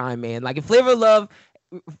before its time, man. Like, if Flavor of Love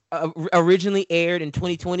originally aired in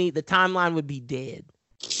 2020, the timeline would be dead.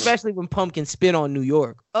 Especially when Pumpkin spit on New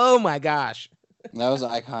York. Oh, my gosh. That was an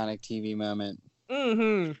iconic TV moment.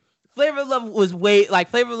 Mm-hmm. Flavor of Love was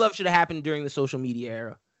Flavor of Love should have happened during the social media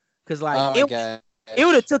era. Because, it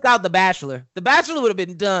would have took out The Bachelor. The Bachelor would have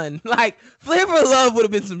been done. Like, Flavor of Love would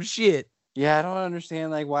have been some shit. Yeah, I don't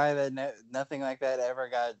understand why nothing like that ever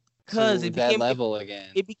got to that level again.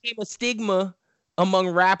 It became a stigma among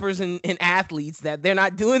rappers and athletes that they're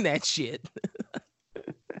not doing that shit.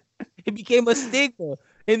 It became a stigma,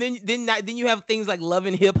 and then you have things like Love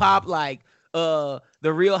and Hip Hop, like The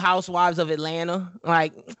Real Housewives of Atlanta.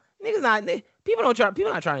 Like people not trying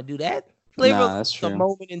to do that. That's true. A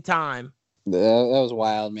moment in time. That was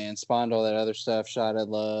wild, man. Spawned all that other stuff. Shot at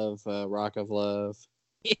Love, Rock of Love.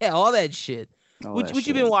 Yeah, all that shit. What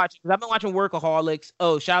you been watching? Because I've been watching Workaholics.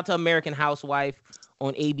 Oh, shout out to American Housewife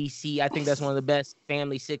on ABC. I think that's one of the best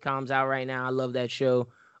family sitcoms out right now. I love that show.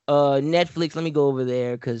 Netflix. Let me go over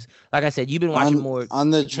there because, like I said, you've been watching more. On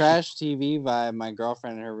the trash TV vibe, my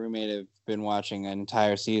girlfriend and her roommate have been watching an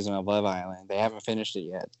entire season of Love Island. They haven't finished it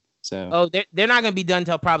yet. So they're not gonna be done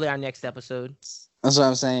till probably our next episode. That's what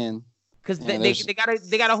I'm saying. Because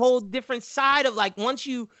they got a whole different side of like once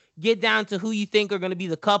you get down to who you think are gonna be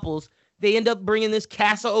the couples, they end up bringing this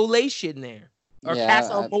Casa Olay shit in there or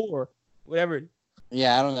Casa Amor, whatever.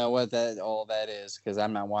 Yeah, I don't know what all that is because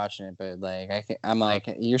I'm not watching it, but like I'm like,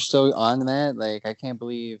 you're still on that? Like I can't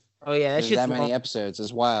believe. Oh yeah, that shit's that many episodes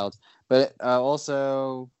is wild. But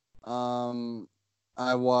also,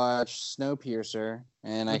 I watched Snowpiercer,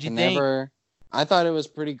 and I thought it was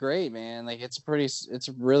pretty great, man. Like it's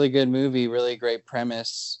a really good movie, really great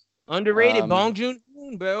premise. Underrated, Bong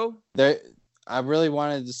Joon-ho, bro. I really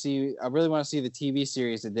want to see the TV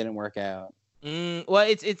series that didn't work out. Well,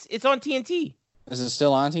 it's on TNT. Is it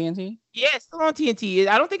still on TNT? Yeah, it's still on TNT.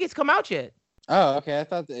 I don't think it's come out yet. Oh, okay. I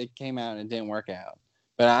thought that it came out and it didn't work out,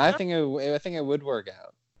 but I think it would work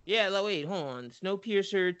out. Yeah, wait, hold on.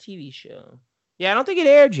 Snowpiercer TV show. Yeah, I don't think it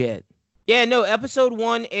aired yet. Yeah, no. Episode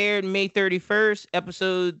 1 aired May 31st.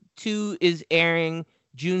 Episode 2 is airing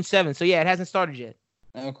June 7th. So yeah, it hasn't started yet.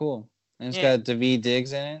 Oh, cool. And it's got Daveed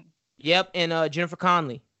Diggs in it. Yep, and Jennifer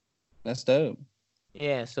Connelly. That's dope.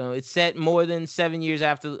 Yeah, so it's set more than 7 years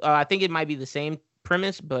after. I think it might be the same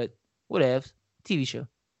premise, but whatevs. TV show.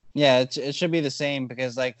 Yeah, it should be the same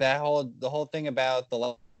because like the whole thing about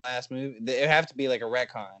the last movie, it would have to be like a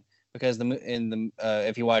retcon because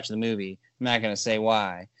if you watch the movie, I'm not gonna say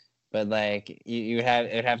why, but like it'd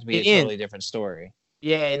have to be a totally different story.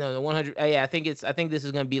 Yeah, no, the 100. Yeah, I think this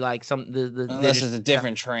is gonna be like unless it's a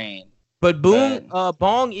different train. But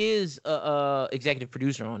Bong is executive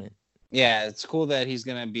producer on it. Yeah, it's cool that he's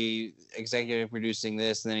gonna be executive producing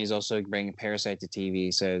this, and then he's also bringing Parasite to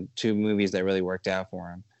TV. So 2 movies that really worked out for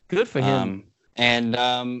him. Good for him. And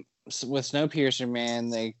with Snowpiercer, man,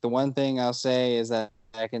 like the one thing I'll say is that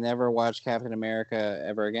I can never watch Captain America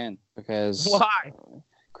ever again because why?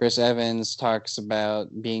 Chris Evans talks about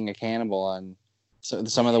being a cannibal, and so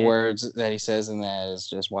some of the words that he says in that is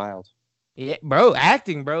just wild. Yeah, bro,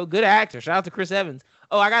 acting, bro, good actor. Shout out to Chris Evans.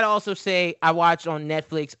 Oh, I gotta also say I watched on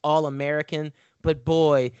Netflix All American, but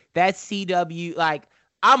boy, that CW, like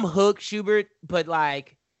I'm hooked, Schubert, but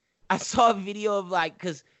like I saw a video of like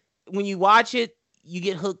because when you watch it, you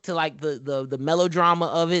get hooked to like the melodrama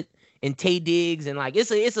of it and Taye Diggs and like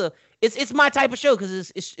it's my type of show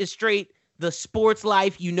because it's straight the sports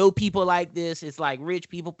life. You know people like this. It's like rich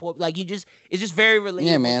people, poor, like it's just very relatable.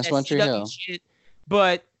 Yeah, man, it's One Tree Hill. Shit.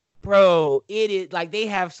 But bro, it is like they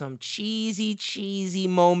have some cheesy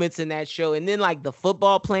moments in that show, and then like the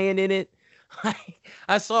football playing in it.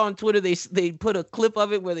 I saw on Twitter they put a clip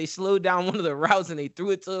of it where they slowed down one of the routes and they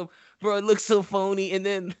threw it to him. Bro, it looks so phony. And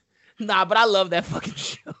then but I love that fucking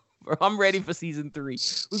show. Bro, I'm ready for season 3.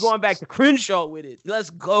 We're going back to Crenshaw with it. Let's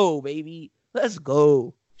go, baby. Let's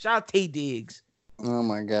go. Shout out Taye Diggs. Oh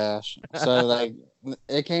my gosh. So like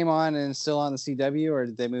it came on and it's still on the CW, or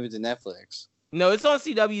did they move it to Netflix? No, it's on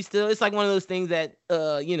CW still. It's like one of those things that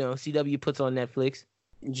CW puts on Netflix.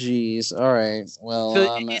 Jeez. All right. Well,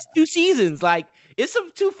 so it's 2 seasons. Like it's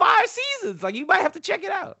some 2 fire seasons. Like you might have to check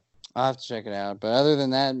it out. I'll have to check it out. But other than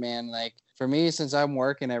that, man, like for me, since I'm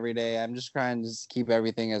working every day, I'm just trying to just keep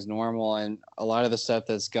everything as normal. And a lot of the stuff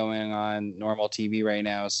that's going on normal TV right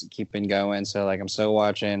now is keeping going. So like I'm still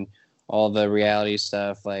watching all the reality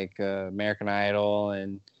stuff like American Idol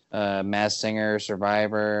and Masked Singer,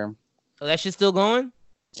 Survivor. Oh, that shit's still going?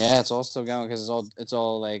 Yeah, it's all still going because it's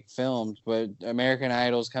all like filmed. But American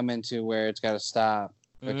Idol's coming to where it's got to stop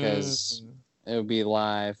because it'll be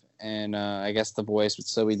live. And I guess The Voice would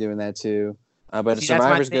still be doing that too. But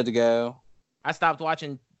Survivor's good to go. I stopped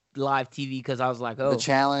watching live TV because I was like, oh. The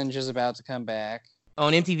Challenge is about to come back.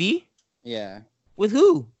 On MTV? Yeah. With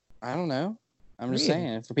who? I don't know. I'm just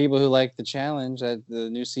saying. For people who like The Challenge, that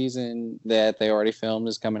the new season that they already filmed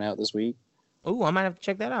is coming out this week. Oh, I might have to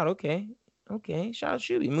check that out. Okay. Shout out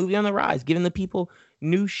Shuby. Movie on the rise. Giving the people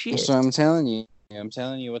new shit. So I'm telling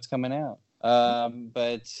you what's coming out.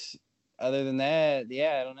 But other than that,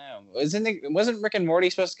 yeah, I don't know. Wasn't Rick and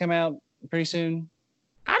Morty supposed to come out pretty soon?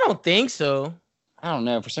 I don't think so. I don't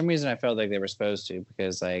know. For some reason, I felt like they were supposed to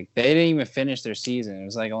because like they didn't even finish their season. It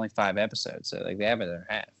was like only 5 episodes, so like they haven't done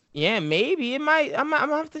half. Yeah, maybe it might. I'm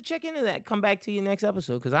gonna have to check into that. Come back to you next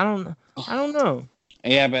episode because I don't know.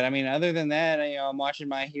 Yeah, but I mean, other than that, I'm watching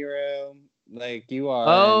My Hero like you are.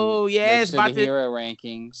 Oh yeah, it's about the hero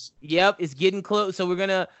rankings. Yep, it's getting close.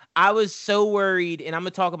 So I was so worried, and I'm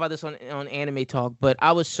gonna talk about this on Anime Talk, but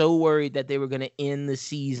I was so worried that they were gonna end the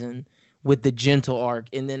season with the Gentle arc,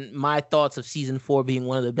 and then my thoughts of season 4 being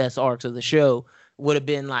one of the best arcs of the show would have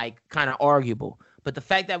been like kind of arguable. But the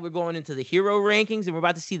fact that we're going into the hero rankings and we're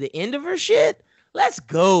about to see the end of her shit, let's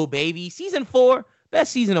go, baby. Season 4,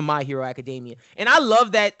 best season of My Hero Academia. And I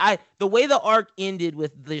love that the way the arc ended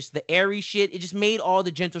with the Aries shit, it just made all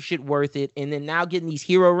the Gentle shit worth it. And then now getting these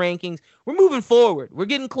hero rankings, we're moving forward. We're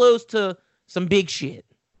getting close to some big shit.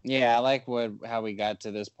 Yeah, I like how we got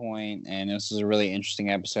to this point, and this is a really interesting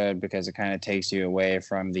episode because it kind of takes you away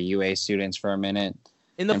from the UA students for a minute.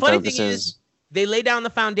 And the funny thing is, they lay down the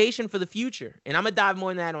foundation for the future. And I'm gonna dive more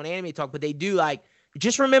into that on Anime Talk, but they do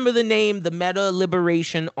just remember the name, the Meta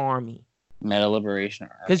Liberation Army. Meta Liberation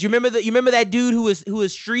Army. Because you remember that dude who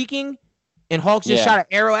was streaking, and Hawks just shot an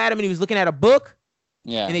arrow at him, and he was looking at a book.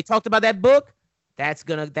 Yeah. And they talked about that book. That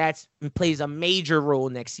plays a major role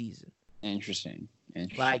next season. Interesting.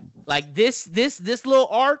 Like this little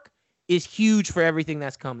arc is huge for everything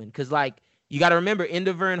that's coming. Because you got to remember,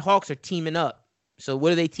 Endeavor and Hawks are teaming up. So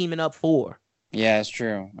what are they teaming up for? Yeah, it's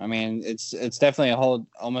true. I mean, it's definitely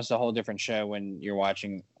almost a whole different show when you're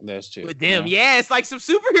watching those two. With them, yeah, it's like some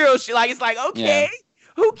superhero shit. Like it's like okay.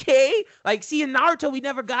 Like see in Naruto, we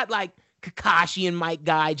never got like Kakashi and Might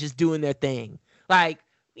Guy just doing their thing. Like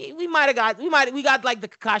we got like the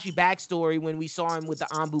Kakashi backstory when we saw him with the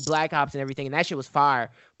Anbu Black Ops and everything, and that shit was fire.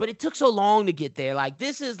 But it took so long to get there. Like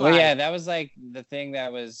this is like, yeah, that was like the thing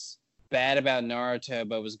that was bad about Naruto,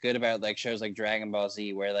 but was good about like shows like Dragon Ball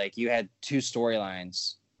Z, where like you had two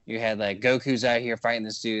storylines. You had like Goku's out here fighting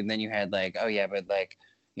this dude, and then you had like, oh yeah, but like,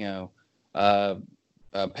 you know,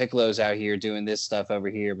 Piccolo's out here doing this stuff over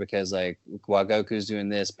here because like while Goku's doing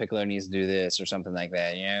this, Piccolo needs to do this or something like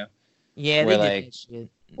that, you know? Yeah, where they like did that shit.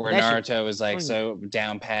 Where that Naruto was like so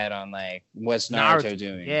down pat on like what's Naruto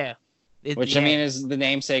doing? Yeah, which I mean is the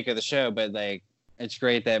namesake of the show, but like it's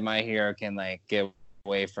great that My Hero can like get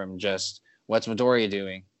away from just what's Midoriya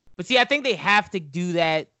doing. But see, I think they have to do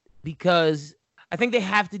that because I think they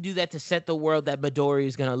have to do that to set the world that Midoriya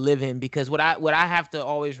is going to live in. Because what I have to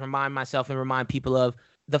always remind myself and remind people of,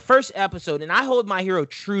 the first episode, and I hold My Hero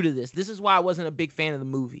true to this. This is why I wasn't a big fan of the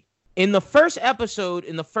movie. In the first episode,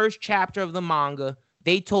 in the first chapter of the manga,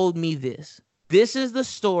 they told me this. This is the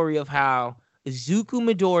story of how Izuku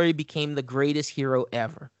Midoriya became the greatest hero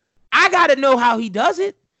ever. I got to know how he does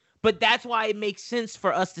it. But that's why it makes sense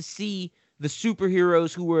for us to see the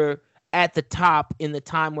superheroes who were at the top in the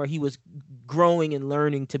time where he was growing and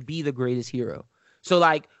learning to be the greatest hero. So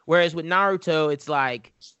like, whereas with Naruto, it's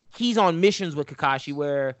like he's on missions with Kakashi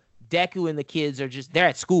where Deku and the kids are they're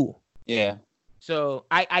at school. Yeah. So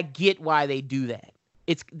I get why they do that.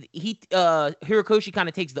 Hirokoshi kind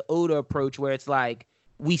of takes the Oda approach where it's like,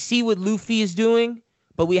 we see what Luffy is doing,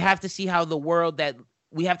 but we have to see how the world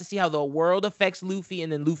affects Luffy,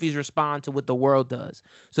 and then Luffy's respond to what the world does.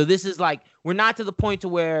 So this is like, we're not to the point to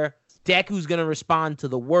where Deku's going to respond to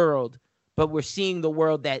the world, but we're seeing the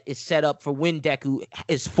world that is set up for when Deku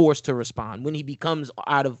is forced to respond, when he becomes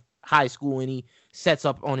out of high school and he sets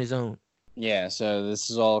up on his own. Yeah, so this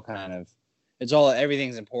is all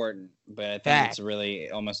everything's important, but I think it's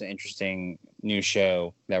really almost an interesting new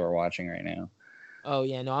show that we're watching right now. Oh,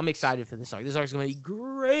 yeah, no, I'm excited for this arc. This arc's going to be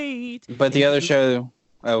great. But the other show...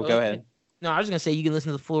 Oh, go ahead. No, I was just going to say you can listen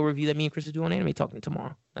to the full review that me and Chris are doing on Anime Talking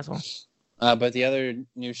tomorrow. That's all. But the other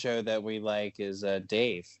new show that we like is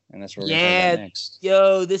Dave, and that's what we're going to talk about next.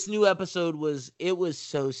 Yo, this new episode was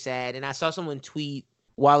so sad, and I saw someone tweet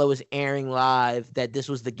while it was airing live that this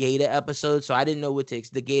was the Gata episode, so I didn't know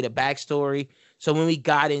the Gata backstory. So when we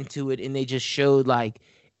got into it and they just showed like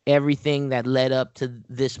everything that led up to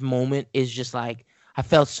this moment, is just like, I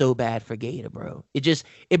felt so bad for Gata, bro.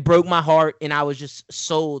 It broke my heart, and I was just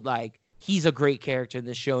sold. Like, he's a great character in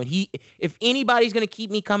this show, and if anybody's gonna keep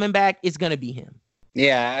me coming back, it's gonna be him.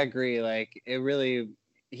 Yeah, I agree. Like, he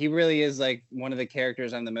really is like one of the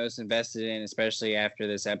characters I'm the most invested in, especially after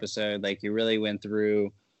this episode. Like, you really went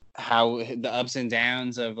through how the ups and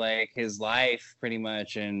downs of like his life, pretty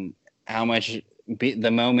much, and how much the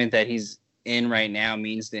moment that he's in right now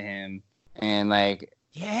means to him, and like.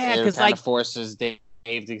 Yeah, because like forces Dave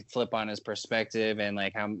to flip on his perspective and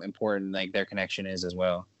like how important like their connection is as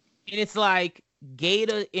well. And it's like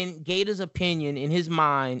in Gata's opinion, in his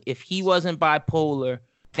mind, if he wasn't bipolar,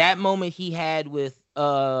 that moment he had with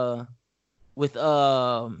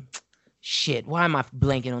shit, why am I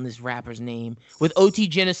blanking on this rapper's name? With OT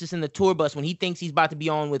Genesis in the tour bus when he thinks he's about to be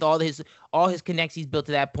on with all his connects he's built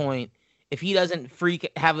to that point. If he doesn't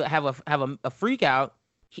have a freak out,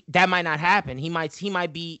 that might not happen. He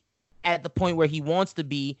might be at the point where he wants to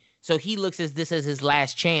be. So he looks at this as his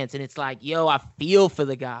last chance, and it's like, yo, I feel for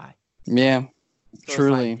the guy. Yeah, so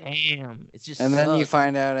truly. It's like, damn, it's just. And then you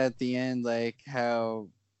find out at the end like how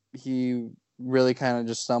he really kind of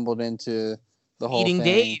just stumbled into the whole eating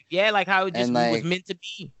thing. Dave, yeah, like how it just like, was meant to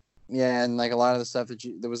be. Yeah, and like a lot of the stuff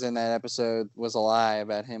that was in that episode was a lie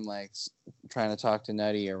about him like trying to talk to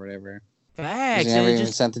Nutty or whatever. Facts. He never even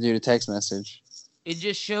sent the dude a text message. It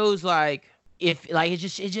just shows like if like it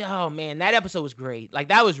just oh man, that episode was great. Like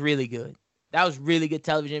that was really good. That was really good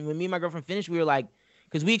television. When me and my girlfriend finished, we were like,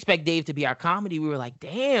 because we expect Dave to be our comedy, we were like,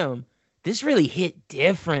 damn, this really hit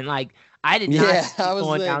different. Like I did not see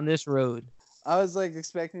going down this road. I was like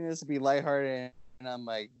expecting this to be lighthearted, and I'm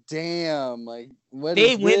like, damn, like what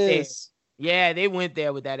they is went this? There. Yeah, they went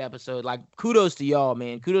there with that episode. Like, kudos to y'all,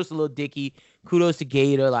 man. Kudos to Lil Dicky. Kudos to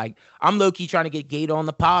Gator. Like, I'm low-key trying to get Gator on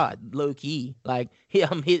the pod. Low-key. Like, hit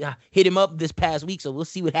him up this past week, so we'll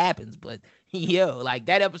see what happens. But, yo, like,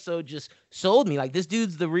 that episode just sold me. Like, this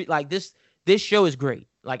dude's this show is great.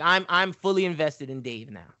 Like, I'm fully invested in Dave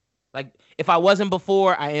now. Like, if I wasn't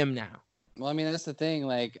before, I am now. Well, I mean, that's the thing.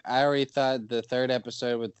 Like, I already thought the third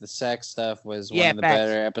episode with the sex stuff was one of the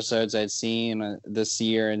better episodes I'd seen this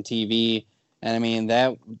year in TV. And I mean,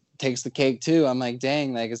 that takes the cake too. I'm like,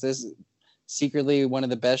 dang, like, is this secretly one of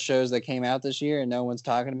the best shows that came out this year and no one's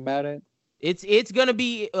talking about it? It's going to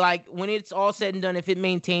be, like, when it's all said and done, if it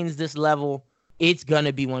maintains this level, it's going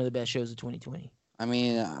to be one of the best shows of 2020. I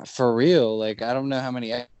mean, for real. Like, I don't know how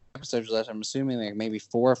many episodes left. I'm assuming like maybe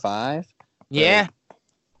 4 or 5. Yeah.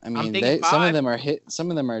 I mean, some of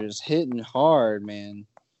them are just hitting hard, man.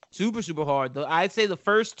 Super, super hard. I'd say the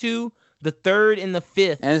first 2, the third, and the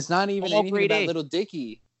 5th. And it's not even anything about Little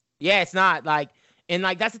Dicky. Yeah, it's not. Like, and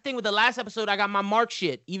like that's the thing with the last episode. I got my mark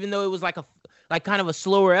shit, even though it was like kind of a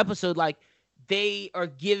slower episode. Like, they are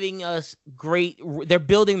giving us great. They're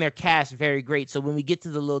building their cast very great. So when we get to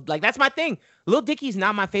the little, like, that's my thing. Little Dicky's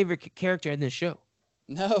not my favorite character in this show.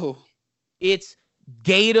 No, it's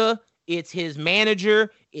Gator. It's his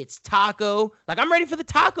manager. It's Taco. Like, I'm ready for the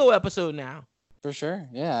Taco episode now. For sure.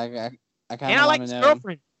 Yeah, I kind of. And I like his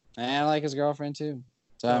girlfriend. And I like his girlfriend too.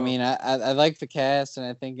 So I mean, I like the cast, and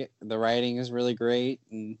I think the writing is really great,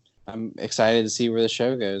 and I'm excited to see where the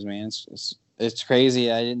show goes, man. It's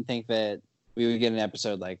crazy. I didn't think that we would get an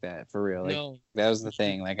episode like that for real. Like, no. That was the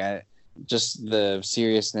thing. Like, just the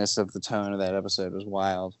seriousness of the tone of that episode was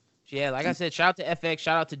wild. Yeah, like I said, shout out to FX,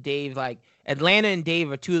 shout out to Dave. Like, Atlanta and Dave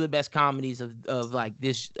are 2 of the best comedies of the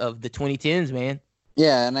 2010s, man.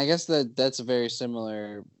 Yeah, and I guess that's a very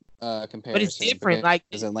similar comparison. But it's different. Like,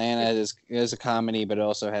 because Atlanta is a comedy, but it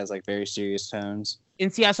also has like very serious tones.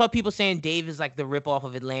 And see, I saw people saying Dave is like the ripoff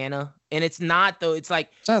of Atlanta, and it's not though. It's like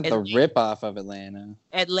it's not the ripoff of Atlanta.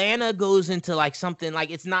 Atlanta goes into like something like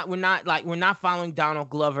it's not. We're not following Donald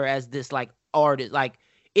Glover as this like artist. Like,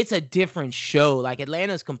 it's a different show. Like,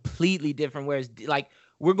 Atlanta is completely different. Whereas like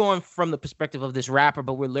we're going from the perspective of this rapper,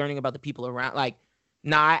 but we're learning about the people around. Like,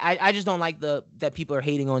 nah, I just don't like that people are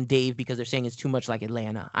hating on Dave because they're saying it's too much like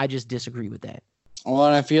Atlanta. I just disagree with that. Well,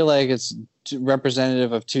 and I feel like it's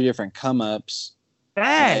representative of 2 different come-ups.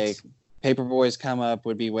 Facts. Like, Paperboy's come-up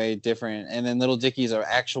would be way different, and then Little Dicky's an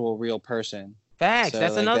actual real person. Facts. So,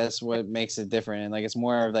 that's like, another. That's what makes it different, and like it's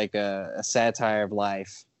more of like a satire of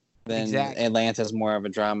life than Atlanta's more of a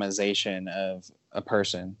dramatization of a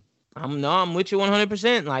person. I'm with you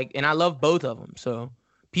 100%. Like, and I love both of them. So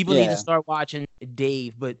people need to start watching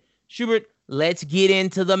Dave. But Schubert, let's get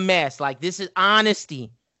into the mess. Like, this is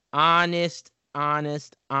honesty, honest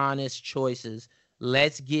choices.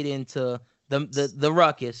 Let's get into the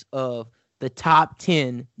ruckus of the top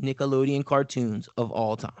 10 Nickelodeon cartoons of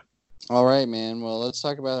all time. All right, man. Well, let's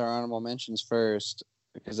talk about our honorable mentions first,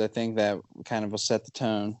 because I think that kind of will set the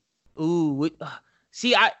tone. Ooh,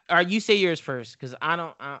 see, you say yours first, because I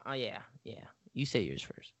don't. Yeah. You say yours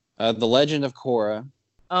first. The Legend of Korra.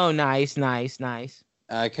 Oh, nice.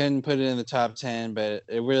 I couldn't put it in the top 10, but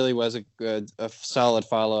it really was a solid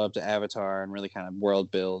follow-up to Avatar and really kind of world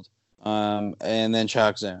build. And then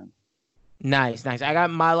Chalk Zone. Nice. I got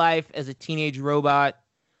My Life as a Teenage Robot.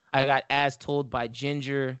 I got As Told by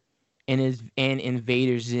Ginger, and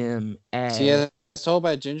Invader Zim. As Told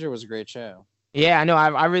by Ginger was a great show. Yeah, I know.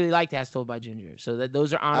 I really liked As Told by Ginger. So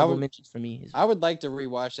those are honorable mentions for me. I would like to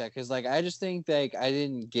rewatch that because, like, I just think like I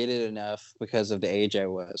didn't get it enough because of the age I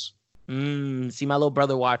was. See, my little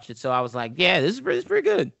brother watched it, so I was like, yeah, this is pretty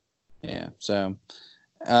good. Yeah. So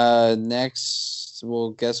next,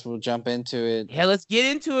 we'll jump into it. Yeah, let's get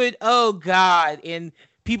into it. Oh God! And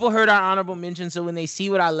people heard our honorable mention, so when they see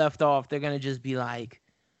what I left off, they're gonna just be like,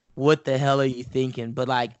 what the hell are you thinking? But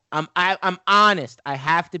like, I'm honest. I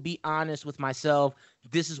have to be honest with myself.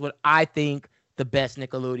 This is what I think the best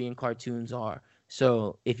Nickelodeon cartoons are.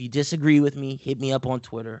 So if you disagree with me, hit me up on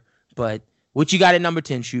Twitter. But what you got at number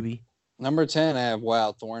 10, Shuby? Number 10, I have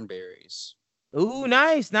Wild Thornberries. Ooh,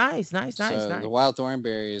 nice. The Wild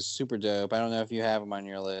Thornberries, super dope. I don't know if you have them on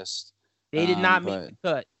your list. They did not make the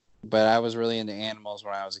cut. But I was really into animals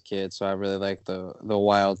when I was a kid, so I really liked the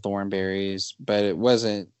Wild Thornberries. But it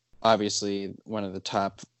wasn't obviously one of the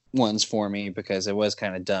top ones for me because it was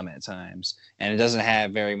kind of dumb at times, and it doesn't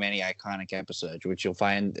have very many iconic episodes, which you'll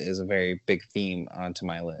find is a very big theme onto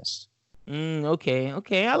my list.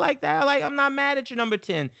 Okay. I like that. I'm not mad at your number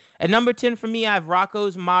 10. At number 10 for me, I have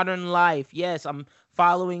Rocko's Modern Life. Yes, I'm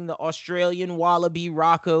following the Australian wallaby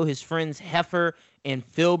Rocko, his friends Heifer and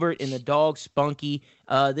Filbert, and the dog Spunky.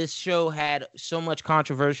 This show had so much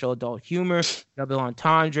controversial adult humor, double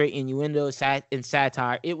entendre, innuendo, and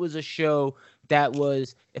satire. It was a show that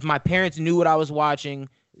was, if my parents knew what I was watching,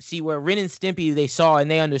 see where Ren and Stimpy they saw and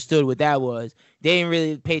they understood what that was. They didn't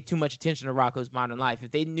really pay too much attention to Rocko's Modern Life.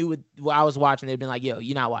 If they knew what I was watching, they'd been like, yo,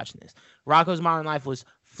 you're not watching this. Rocko's Modern Life was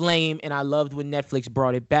flame, and I loved when Netflix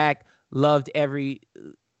brought it back. Loved every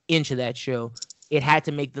inch of that show. It had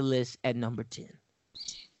to make the list at number 10.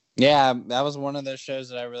 Yeah, that was one of those shows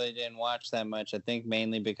that I really didn't watch that much. I think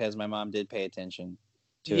mainly because my mom did pay attention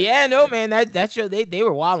to it. Yeah, no, man, that show, they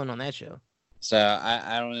were wilding on that show. So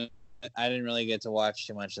I didn't really get to watch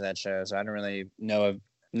too much of that show, so I don't really know of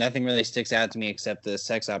nothing really sticks out to me except the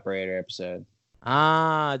sex operator episode.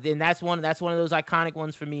 Then that's one of those iconic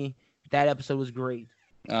ones for me. That episode was great.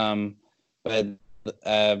 But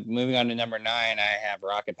moving on to number 9, I have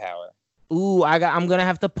Rocket Power. Ooh, I'm gonna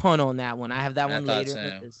have to punt on that one. I have that one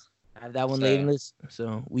later. I have that one later in this.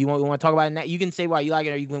 So we want to talk about it now. You can say why you like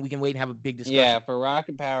it, or we can wait and have a big discussion. Yeah, for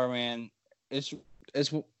Rocket Power, man, it's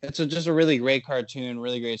just a really great cartoon,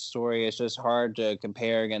 really great story. It's just hard to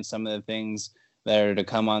compare against some of the things that are to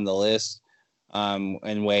come on the list,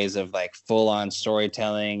 in ways of like full on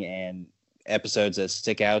storytelling and episodes that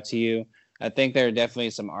stick out to you. I think there are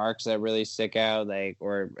definitely some arcs that really stick out,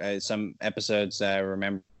 or some episodes that I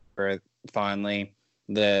remember fondly.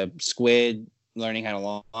 The Squid learning how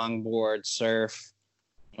to longboard, surf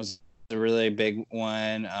was a really big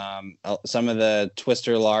one. Some of the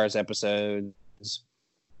Twister Lars episodes,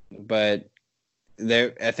 but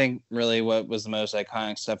I think really what was the most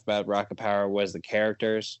iconic stuff about Rocket Power was the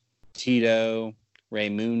characters: Tito,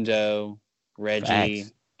 Raymundo, Reggie,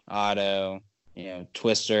 Otto,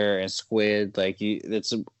 Twister and Squid. You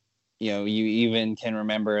even can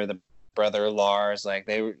remember the brother Lars. Like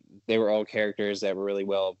they were all characters that were really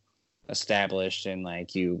well established and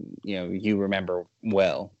you remember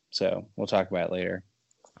well. So we'll talk about it later.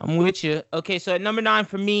 I'm with you. Okay, so at number 9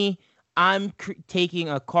 for me, I'm taking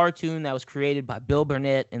a cartoon that was created by Bill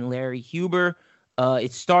Burnett and Larry Huber.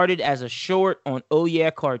 It started as a short on Oh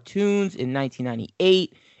Yeah Cartoons in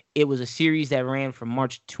 1998. It was a series that ran from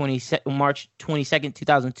March 22nd,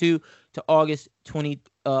 2002 to August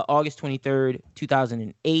 23rd,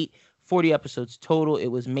 2008. 40 episodes total. It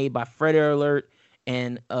was made by Frederator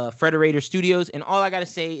and Frederator Studios. And all I got to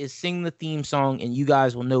say is sing the theme song, and you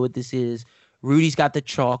guys will know what this is. Rudy's got the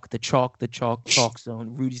chalk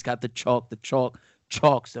zone. Rudy's got the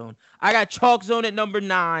chalk zone. I got Chalk Zone at number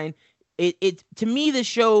 9. It to me, the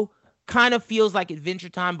show kind of feels like Adventure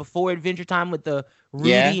Time before Adventure Time with the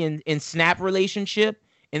Rudy and Snap relationship,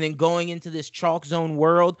 and then going into this Chalk Zone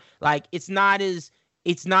world. Like it's not as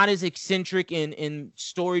eccentric and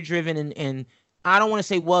story driven and I don't want to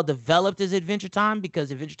say well developed as Adventure Time,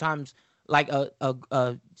 because Adventure Time's like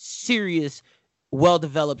a serious, well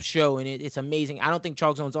developed show, and it's amazing. I don't think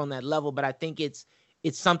Chalk Zone's on that level, but I think it's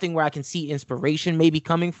something where I can see inspiration maybe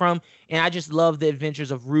coming from. And I just love the adventures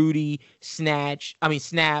of Rudy,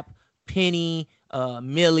 Snap, Penny,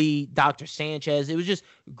 Millie, Dr. Sanchez. It was just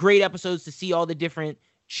great episodes to see all the different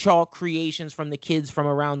chalk creations from the kids from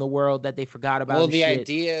around the world that they forgot about. Well, the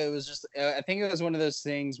idea, it was just, I think it was one of those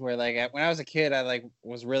things where when I was a kid, I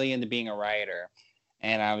was really into being a writer,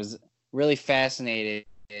 and I was really fascinated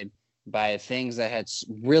by things that had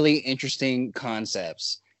really interesting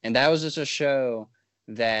concepts. And that was just a show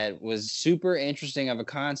that was super interesting of a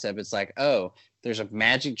concept. It's like, oh, there's a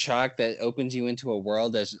magic chalk that opens you into a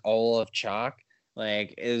world that's all of chalk.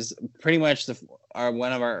 Is pretty much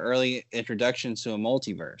one of our early introductions to a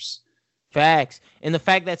multiverse. Facts. And the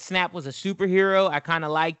fact that Snap was a superhero, I kind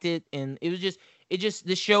of liked it. And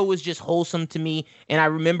this show was just wholesome to me. And I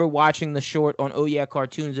remember watching the short on Oh Yeah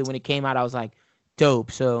Cartoons, and when it came out, I was like,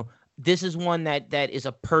 dope. So this is one that is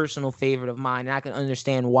a personal favorite of mine, and I can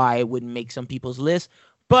understand why it wouldn't make some people's list.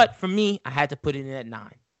 But for me, I had to put it in at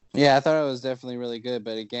 9. Yeah, I thought it was definitely really good,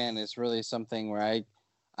 but again, it's really something where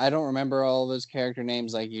I don't remember all those character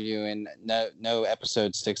names like you do, and no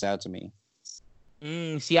episode sticks out to me.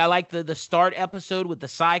 See, I like the start episode with the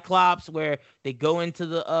Cyclops where they go into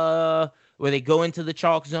the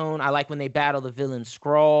chalk zone. I like when they battle the villain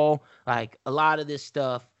Skrull. Like a lot of this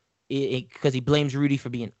stuff, because he blames Rudy for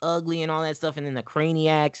being ugly and all that stuff, and then the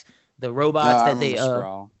Craniacs, the No, robots I that they remember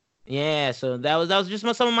Skrull. yeah. So that was just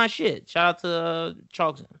some of my shit. Shout out to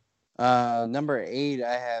chalk zone. Number 8,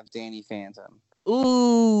 I have Danny Phantom.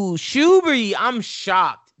 Ooh, Schubert, I'm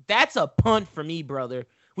shocked. That's a punt for me, brother.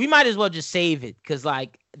 We might as well just save it because,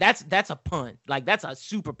 like, that's a punt. Like, that's a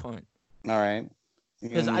super punt. All right,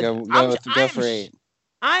 Because go for 8.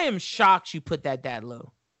 I am shocked you put that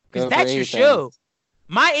low. Because Go that's for your 8 show. then.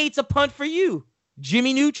 My 8's a punt for you,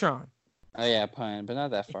 Jimmy Neutron. Oh yeah, punt, but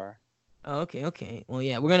not that far. Oh, okay. Well,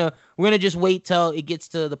 yeah, we're gonna just wait till it gets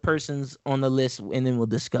to the persons on the list, and then we'll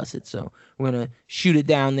discuss it. So we're gonna shoot it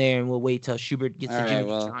down there, and we'll wait till Schubert gets to Jimmy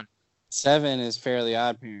Neutron. 7 is Fairly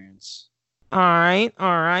Odd Parents. All right.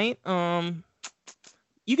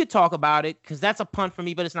 You could talk about it because that's a punt for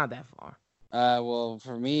me, but it's not that far. Well,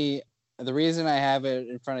 for me, the reason I have it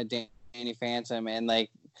in front of Danny Phantom, and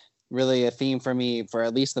like really a theme for me for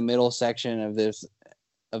at least the middle section of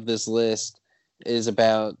this list, is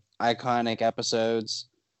about iconic episodes.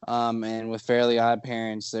 And with Fairly Odd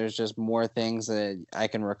Parents, there's just more things that I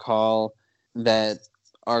can recall that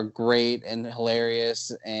are great and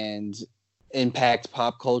hilarious and impact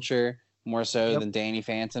pop culture more so than Danny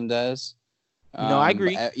Phantom does. No, I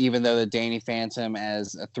agree. Even though the Danny Phantom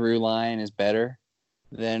as a through line is better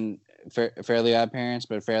than Fairly Odd Parents,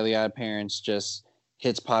 but Fairly Odd Parents just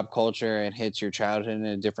hits pop culture and hits your childhood in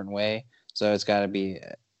a different way. So it's got to be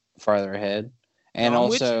farther ahead. And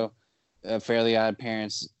also, Fairly Odd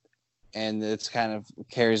Parents, and it's kind of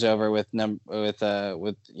carries over with Jimmy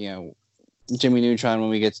Neutron when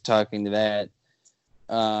we get to talking to that.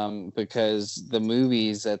 Because the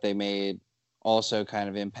movies that they made also kind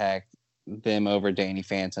of impact them over Danny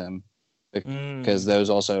Phantom, because those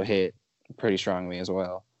also hit pretty strongly as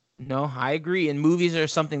well. No, I agree. And movies are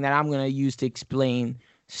something that I'm going to use to explain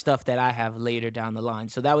stuff that I have later down the line.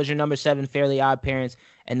 So that was your number 7, Fairly Odd Parents,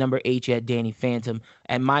 and number 8, you had Danny Phantom.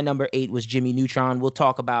 And my number 8 was Jimmy Neutron. We'll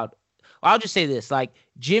talk about. I'll just say this: like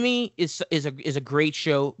Jimmy is a great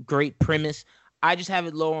show, great premise. I just have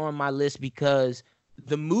it lower on my list because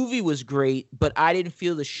the movie was great, but I didn't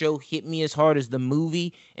feel the show hit me as hard as the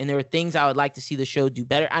movie, and there are things I would like to see the show do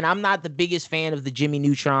better. And I'm not the biggest fan of the Jimmy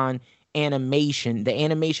Neutron animation. The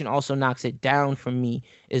animation also knocks it down for me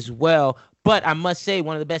as well. But I must say,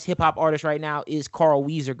 one of the best hip-hop artists right now is Carl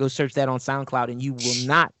Weezer. Go search that on SoundCloud, and you will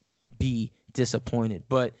not be disappointed.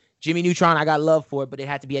 But Jimmy Neutron, I got love for it, but it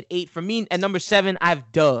had to be at 8 for me. At number 7, I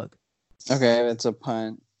have Doug. Okay, that's a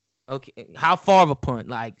punt. Okay, how far of a punt?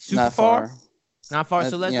 Like super Not far? Not far.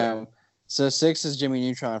 So let's. So 6 is Jimmy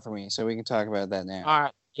Neutron for me. So we can talk about that now. All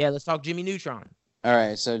right. Yeah, let's talk Jimmy Neutron. All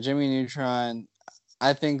right. So Jimmy Neutron,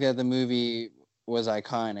 I think that the movie was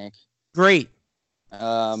iconic. Great.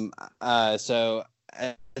 So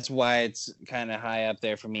that's why it's kind of high up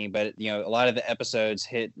there for me. But a lot of the episodes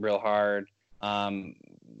hit real hard.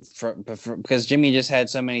 Because Jimmy just had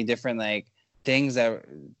so many different like things that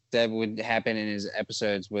would happen in his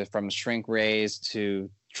episodes, from shrink rays to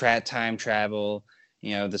time travel.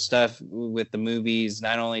 The stuff with the movies.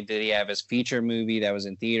 Not only did he have his feature movie that was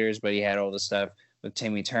in theaters, but he had all the stuff with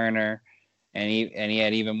Timmy Turner, and he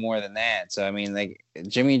had even more than that. So I mean, like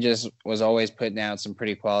Jimmy just was always putting out some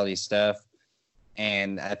pretty quality stuff,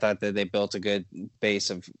 and I thought that they built a good base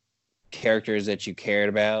of characters that you cared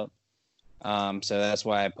about. So that's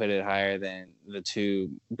why I put it higher than the 2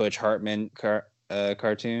 Butch Hartman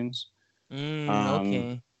cartoons.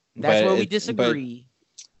 Okay, that's where we disagree.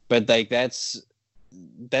 But like that's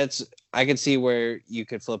I could see where you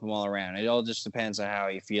could flip them all around. It all just depends on how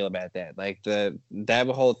you feel about that. Like that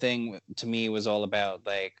whole thing to me was all about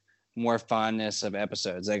like more fondness of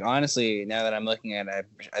episodes. Like honestly, now that I'm looking at it,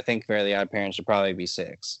 I think Fairly Odd Parents should probably be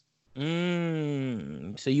 6. So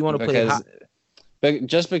you want to put it high? But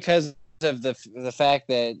just because of the fact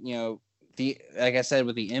that like I said,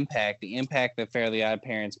 with the impact that Fairly Odd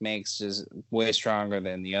Parents makes is way stronger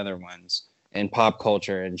than the other ones in pop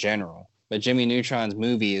culture in general. But Jimmy Neutron's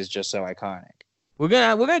movie is just so iconic. We're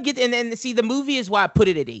gonna get and see the movie is why I put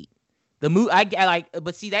it at 8. The movie I like,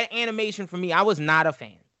 but see that animation for me, I was not a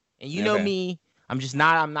fan, and you know me, I'm just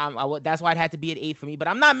not. I'm not. That's why it had to be at 8 for me. But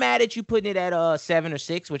I'm not mad at you putting it at 7 or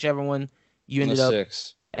 6, whichever one you ended up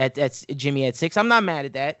 6. At Jimmy at 6. I'm not mad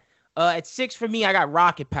at that. At 6 for me, I got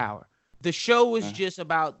Rocket Power. The show was just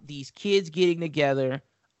about these kids getting together.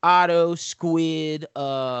 Otto, Squid,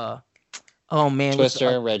 oh man, Twister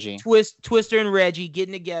and Reggie. Twister and Reggie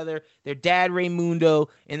getting together. Their dad Raymundo,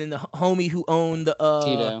 and then the homie who owned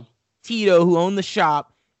the Tito, who owned the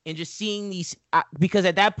shop, and just seeing these because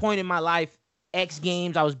at that point in my life, X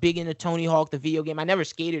Games, I was big into Tony Hawk, the video game. I never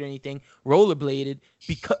skated or anything, rollerbladed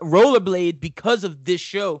because of this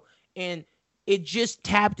show, and it just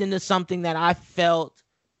tapped into something that I felt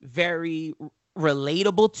very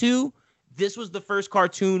relatable to. This was the first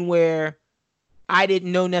cartoon where I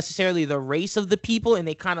didn't know necessarily the race of the people, and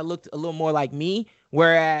they kind of looked a little more like me.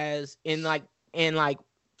 Whereas it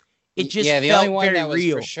just the felt only one very that was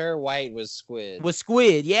real. for sure white was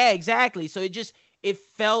Squid. Yeah, exactly. So it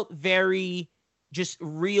felt very just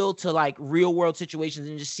real to like real world situations,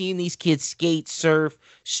 and just seeing these kids skate, surf,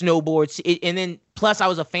 snowboard, and then plus I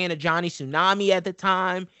was a fan of Johnny Tsunami at the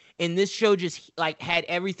time, and this show just like had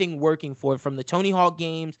everything working for it, from the Tony Hawk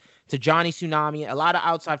games to Johnny Tsunami. A lot of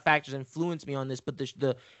outside factors influenced me on this, but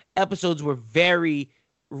the episodes were very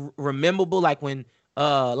rememberable. Like when,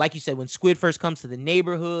 like you said, when Squid first comes to the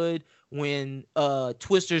neighborhood, when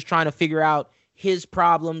Twister's trying to figure out his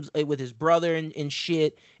problems with his brother and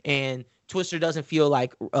shit, and Twister doesn't feel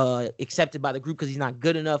like accepted by the group because he's not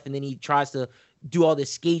good enough, and then he tries to do all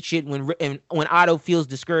this skate shit when Otto feels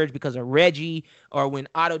discouraged because of Reggie, or when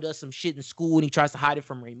Otto does some shit in school and he tries to hide it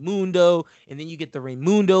from Raymundo, and then you get the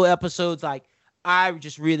Raymundo episodes. Like, I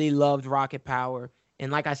just really loved Rocket Power, and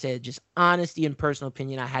like I said, just honesty and personal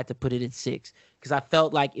opinion, I had to put it at 6 because I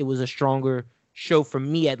felt like it was a stronger show for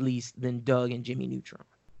me, at least, than Doug and Jimmy Neutron.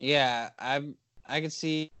 Yeah, I could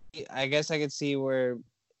see. I guess I could see where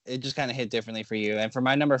it just kind of hit differently for you. And for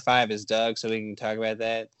my number 5 is Doug, so we can talk about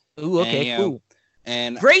that. Ooh, okay, cool.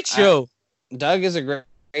 And great show. Doug is a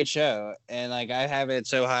great show, and like I have it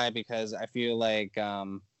so high because I feel like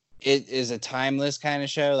it is a timeless kind of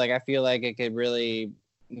show. Like I feel like it could really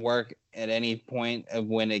work at any point of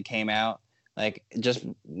when it came out. Like just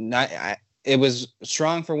not. It was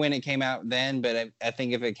strong for when it came out then, but I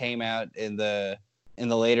think if it came out in the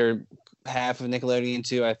later half of Nickelodeon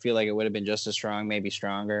too, I feel like it would have been just as strong, maybe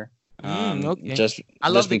stronger. Okay. Just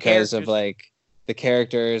because of like the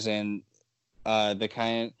characters and the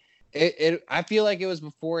kind. I feel like it was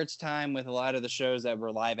before its time with a lot of the shows that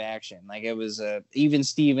were live action. Like it was Even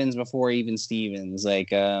Stevens before Even Stevens.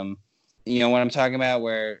 Like you know what I'm talking about,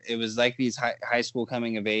 where it was like these high school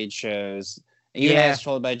coming of age shows. Even As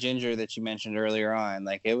Told by Ginger that you mentioned earlier on,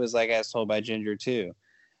 like it was like As Told by Ginger too.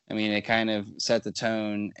 I mean, it kind of set the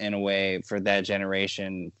tone in a way for that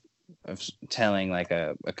generation of telling like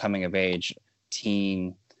a coming of age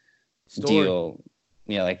teen story. Deal,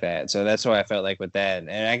 like that. So that's why I felt like with that,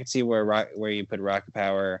 and I can see where you put Rocket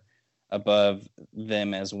Power above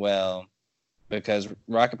them as well, because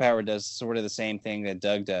Rocket Power does sort of the same thing that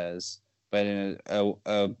Doug does, but in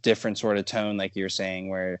a different sort of tone, like you're saying,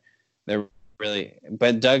 where they're really.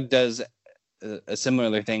 But Doug does a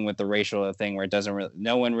similar thing with the racial thing, where it doesn't really,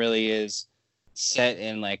 no one really is set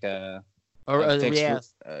in like a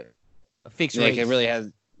fixed like race. It really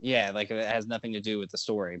has, like it has nothing to do with the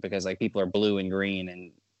story, because like people are blue and green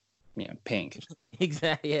and pink.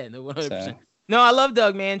 Exactly. Yeah, no, 100%. So. No, I love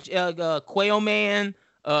Doug, man. Quail Man,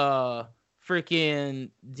 freaking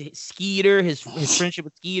Skeeter, his friendship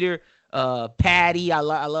with Skeeter, Patty. I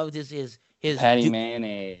loved his Patty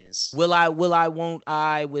Mayonnaise. Will I, won't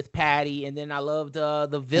I with Patty, and then I loved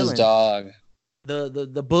the villain, his dog,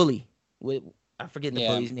 the bully. I forget the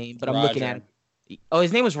bully's name, but Roger. I'm looking at him. Oh,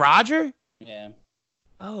 his name was Roger? Yeah.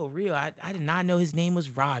 Oh, real? I did not know his name was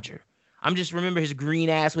Roger. I'm just remember his green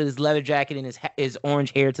ass with his leather jacket and his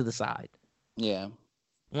orange hair to the side. Yeah.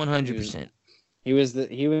 100%. He was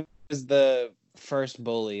the first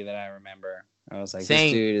bully that I remember. I was like,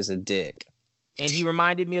 This dude is a dick. And he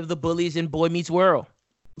reminded me of the bullies in Boy Meets World.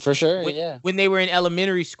 For sure, when they were in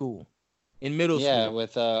elementary school, in middle school. Yeah,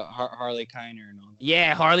 with Harley Kiner and all that.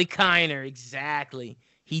 Yeah, Harley Kiner, exactly.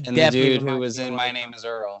 And the dude who was in My Name is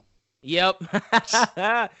Earl. Yep.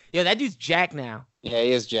 Yo, that dude's jacked now. Yeah,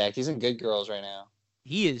 he is jacked. He's in Good Girls right now.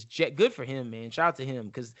 He is good for him, man. Shout out to him,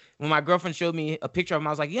 because when my girlfriend showed me a picture of him, I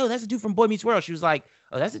was like, "Yo, that's the dude from Boy Meets World." She was like,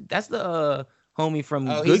 "Oh, that's the homie from."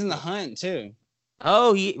 Oh, he's in The Hunt too.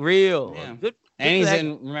 Oh, he real. Yeah. Good and he's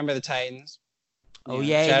in Remember the Titans. Oh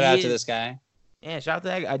yeah. Shout out to this guy. Yeah, shout out to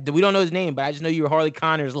that guy. We don't know his name, but I just know you were Harley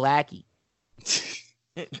Kiner's lackey.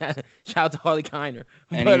 Shout out to Harley Kiner.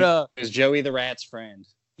 And he was Joey the Rat's friend.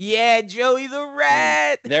 Yeah, Joey the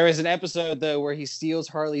Rat. And there is an episode though where he steals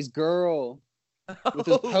Harley's girl with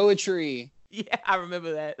his poetry. Yeah, I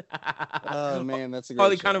remember that. Oh man, that's a great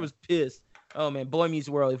Harley show. Kiner was pissed. Oh man, Boy Meets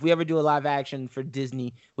World. If we ever do a live action for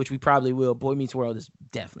Disney, which we probably will, Boy Meets World is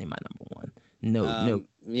definitely my number one. No.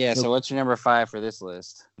 Yeah, so what's your number 5 for this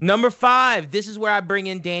list? Number 5, this is where I bring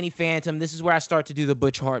in Danny Phantom. This is where I start to do the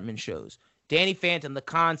Butch Hartman shows. Danny Phantom, the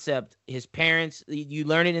concept, his parents, you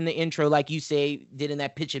learn it in the intro, like you say, did in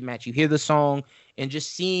that pitch it match. You hear the song and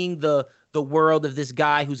just seeing the world of this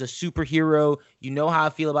guy who's a superhero. You know how I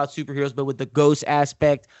feel about superheroes, but with the ghost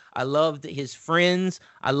aspect. I loved his friends.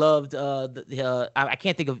 I loved I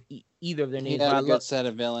can't think of either of their names. He had a good set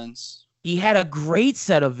of villains. He had a great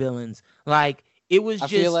set of villains. Like, it was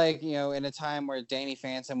just... I feel like, in a time where Danny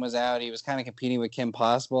Phantom was out, he was kind of competing with Kim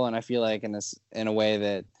Possible, and I feel like in a way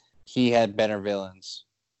that he had better villains.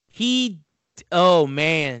 Oh,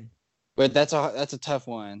 man. But that's a tough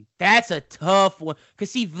one. That's a tough one.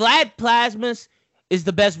 Because, see, Vlad Plasmus is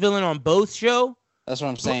the best villain on both show. That's what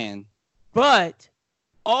I'm saying. But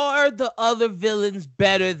are the other villains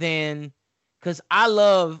better than... Because I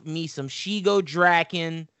love me some Shigo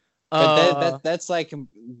Draken. But that's like...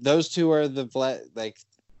 Those two are the... Like,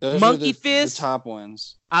 those Monkey are Fist. The top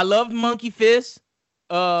ones. I loved Monkey Fist.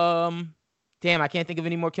 Damn, I can't think of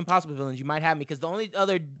any more Kim Possible villains. You might have me, because the only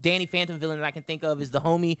other Danny Phantom villain that I can think of is the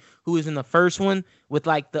homie who was in the first one with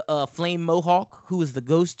like the flame mohawk, who was the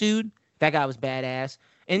ghost dude. That guy was badass.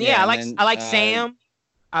 And I like Sam.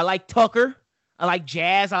 I like Tucker. I like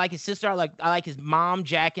Jazz. I like his sister. I like his mom,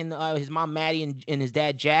 Jack, and his mom Maddie and his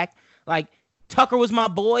dad Jack. Like, Tucker was my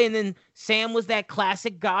boy, and then Sam was that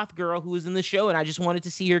classic goth girl who was in the show, and I just wanted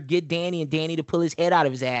to see her get Danny and Danny to pull his head out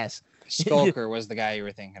of his ass. Skulker was the guy you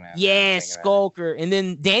were thinking of. Yeah, Skulker. And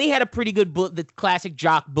then Danny had a pretty good the classic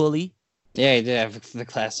jock bully. Yeah, he did have the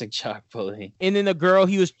classic jock bully. And then the girl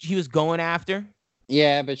he was going after.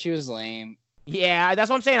 Yeah, but she was lame. Yeah, that's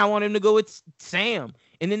what I'm saying. I want him to go with Sam.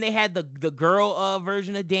 And then they had the girl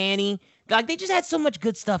version of Danny. Like, they just had so much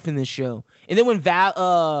good stuff in this show. And then when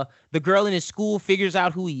the girl in his school figures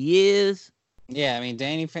out who he is. Yeah, I mean,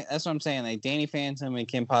 that's what I'm saying. Like, Danny Phantom and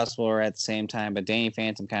Kim Possible were at the same time, but Danny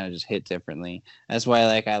Phantom kind of just hit differently. That's why,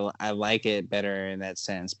 like, I like it better in that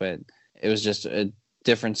sense, but it was just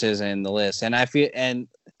differences in the list. And I feel, and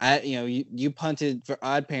you punted for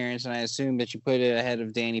Odd Parents, and I assume that you put it ahead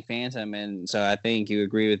of Danny Phantom, and so I think you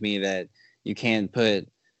agree with me that you can't put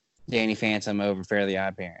Danny Phantom over Fairly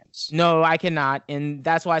Odd Parents. No, I cannot, and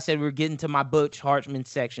that's why I said we're getting to my Butch Hartman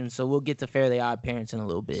section, so we'll get to Fairly Odd Parents in a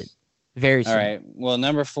little bit. Very soon. All right. Well,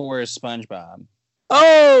 number 4 is SpongeBob.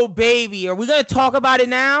 Oh, baby. Are we going to talk about it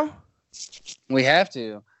now? We have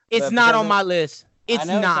to. It's not on my list. It's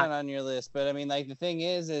not. It's not on your list, but I mean, like, the thing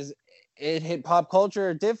is it hit pop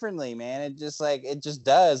culture differently, man. It just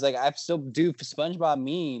does. Like, I still do SpongeBob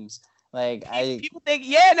memes. Like, people think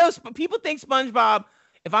SpongeBob,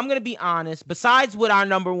 if I'm going to be honest, besides what our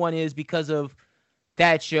number 1 is because of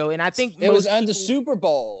that show, and I think it was on the Super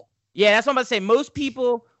Bowl. Yeah, that's what I'm about to say. Most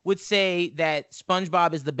people would say that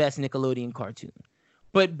SpongeBob is the best Nickelodeon cartoon.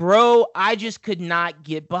 But, bro, I just could not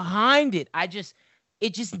get behind it.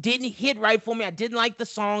 It just didn't hit right for me. I didn't like the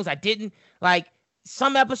songs. I didn't, like,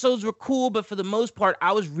 some episodes were cool, but for the most part,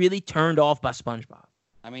 I was really turned off by SpongeBob.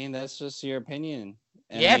 I mean, that's just your opinion.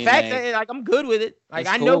 And yeah, I'm good with it. Like,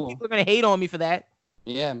 I know people are going to hate on me for that.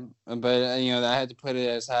 Yeah, but, I had to put it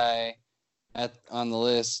as high on the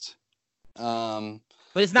list.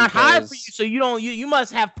 But it's not high for you, so you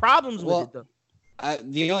must have problems with it, though.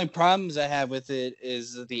 The only problems I have with it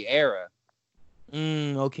is the era.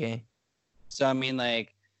 Okay. So, I mean,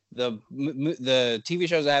 like, the TV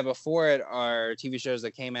shows I have before it are TV shows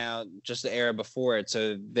that came out just the era before it,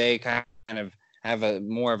 so they kind of have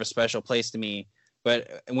more of a special place to me.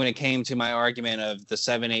 But when it came to my argument of the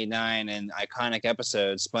 7, 8, 9 and iconic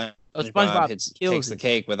episodes, SpongeBob takes the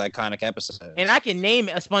cake with iconic episodes. And I can name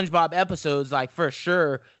a SpongeBob episodes, like, for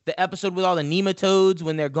sure. The episode with all the nematodes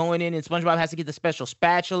when they're going in and SpongeBob has to get the special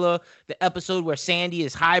spatula. The episode where Sandy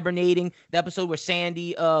is hibernating. The episode where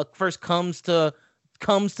Sandy first comes to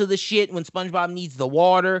the shit when SpongeBob needs the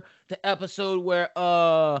water. The episode where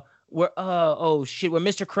Mr.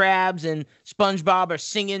 Krabs and SpongeBob are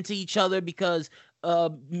singing to each other because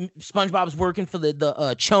SpongeBob's working for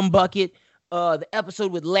the chum bucket. The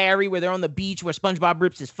episode with Larry where they're on the beach where SpongeBob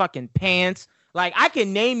rips his fucking pants. Like, I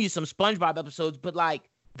can name you some SpongeBob episodes, but, like,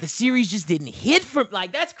 the series just didn't hit for,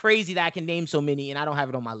 like, that's crazy that I can name so many and I don't have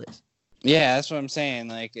it on my list. Yeah, that's what I'm saying.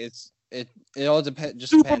 Like, it all depends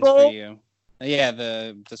Super Bowl? For you. Yeah,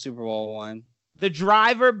 the Super Bowl one. The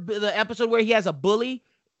driver, the episode where he has a bully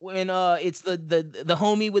when it's the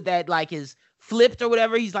homie with that, like, is flipped or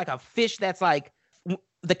whatever. He's like a fish that's like,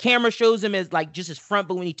 the camera shows him as like just his front,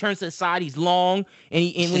 but when he turns to the side, he's long. And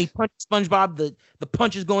when he punches SpongeBob, the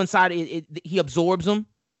punches go inside. He absorbs them.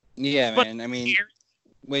 Yeah, man. I mean,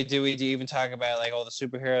 wait, do we even talk about like all the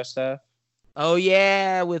superhero stuff? Oh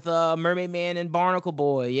yeah, with Mermaid Man and Barnacle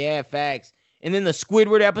Boy. Yeah, facts. And then the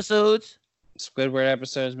Squidward episodes. Squidward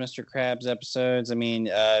episodes, Mr. Krabs episodes. I mean,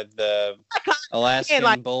 the I can't like.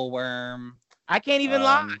 Alaskan bullworm. I can't even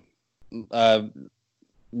lie. Uh,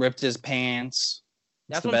 ripped his pants.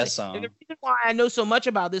 It's That's the what I'm best saying. And song. the reason why I know so much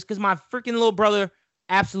about this because my freaking little brother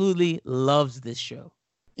absolutely loves this show.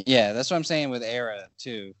 Yeah, that's what I'm saying with Era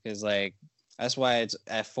too, because like that's why it's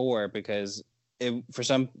at 4 because for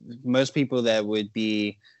most people that would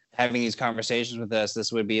be having these conversations with us,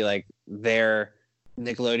 this would be like their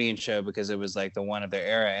Nickelodeon show because it was like the one of their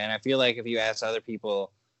era. And I feel like if you ask other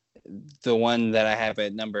people, the one that I have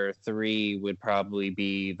at number 3 would probably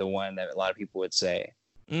be the one that a lot of people would say.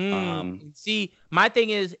 See, my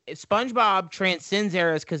thing is SpongeBob transcends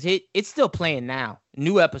eras because it's still playing now,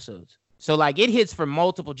 new episodes. So like it hits for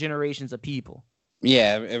multiple generations of people.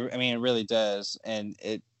 Yeah, I mean it really does, and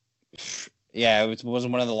it was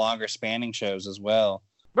one of the longer spanning shows as well.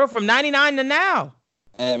 Bro, from 99 to now.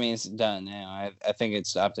 I mean it's done now. I think it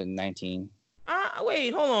stopped at 19.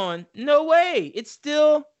 Wait, hold on. No way. It's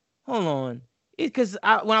still. Hold on. Because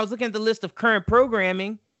when I was looking at the list of current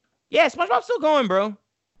programming, yeah, SpongeBob's still going, bro.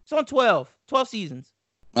 It's on 12 seasons.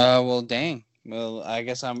 Well, dang. Well, I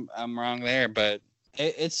guess I'm wrong there, but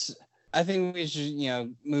it's. I think we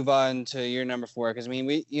should move on to your number 4 because I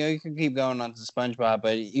mean you can keep going on to SpongeBob,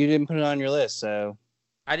 but you didn't put it on your list, so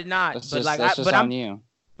I did not. On you.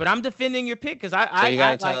 But I'm defending your pick because you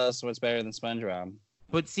gotta tell us what's better than SpongeBob.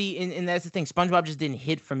 But see, and that's the thing. SpongeBob just didn't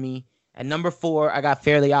hit for me. At number 4, I got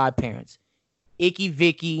Fairly Odd Parents. Icky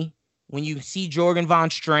Vicky, when you see Jorgen Von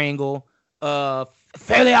Strangle,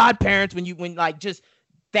 Fairly Odd Parents, when like just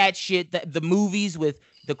that shit, the movies with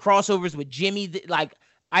the crossovers with Jimmy, like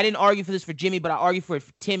I didn't argue for this for Jimmy, but I argued for it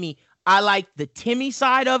for Timmy. I like the Timmy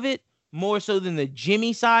side of it more so than the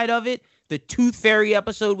Jimmy side of it. The Tooth Fairy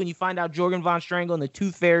episode when you find out Jorgen Von Strangle and the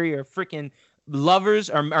Tooth Fairy are freaking lovers,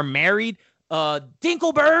 are married.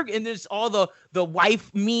 Dinkelberg, and there's all the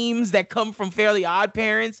wife memes that come from Fairly Odd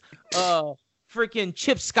Parents. Freaking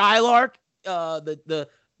Chip Skylark.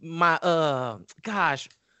 My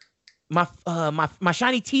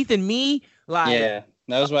shiny teeth and me. Like, yeah,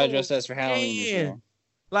 that was what I dressed as for Halloween this year.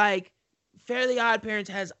 Like, Fairly Odd Parents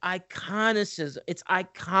has iconicism. It's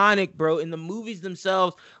iconic, bro. In the movies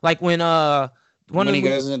themselves, like when he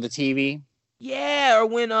goes into the TV. Yeah, or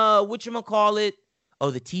when whatchamacallit. Oh,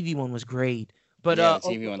 the TV one was great. But yeah, the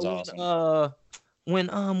TV one's awesome. When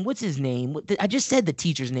what's his name? I just said the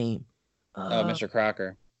teacher's name. Mr.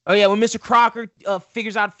 Crocker. Oh yeah, when Mr. Crocker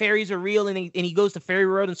figures out fairies are real and he goes to Fairy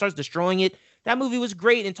Road and starts destroying it. That movie was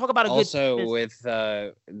great. And talk about also with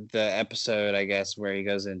the episode, I guess, where he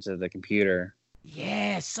goes into the computer.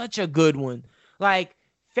 Yeah, such a good one. Like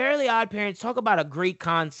Fairly Odd Parents, talk about a great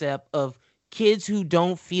concept of kids who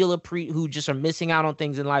don't feel who just are missing out on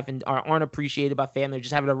things in life and aren't appreciated by family, or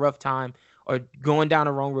just having a rough time or going down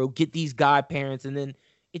the wrong road, get these godparents, and then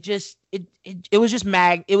it was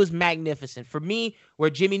magnificent. For me, where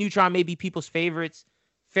Jimmy Neutron may be people's favorites,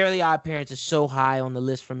 Fairly Odd Parents is so high on the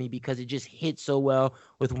list for me because it just hit so well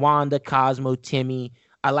with Wanda, Cosmo, Timmy.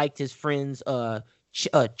 I liked his friends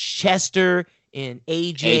Chester and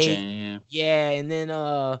AJ. Yeah, and then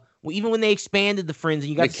even when they expanded the friends and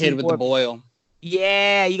you got the kid with the boil.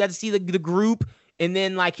 Yeah, you got to see the group, and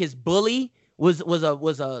then like his bully was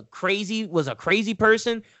a crazy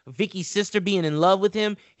person. Vicky's sister being in love with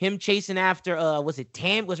him chasing after was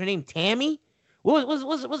her name Tammy? What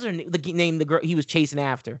was her name? The name the girl he was chasing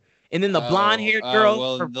after? And then the blonde-haired girl.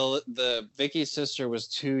 Well, the Vicky's sister was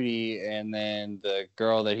Tootie, and then the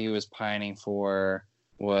girl that he was pining for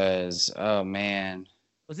was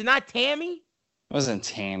was it not Tammy? It wasn't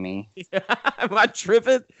Tammy. Am I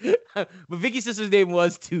tripping? But Vicky's sister's name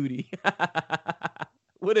was Tootie.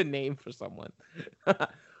 What a name for someone.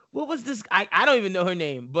 What was this? I don't even know her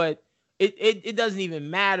name, but it doesn't even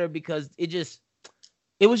matter because it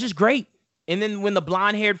was just great. And then when the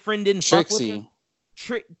blonde-haired friend didn't Trixie. Fuck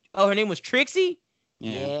with her, her name was Trixie?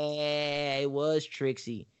 Yeah, it was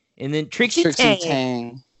Trixie. And then Trixie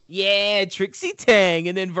Tang. Yeah, Trixie Tang.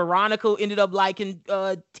 And then Veronica ended up liking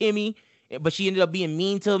Timmy, but she ended up being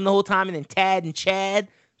mean to him the whole time. And then Tad and Chad,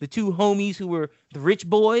 the two homies who were the rich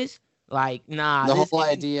boys, like, nah. The whole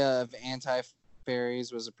idea of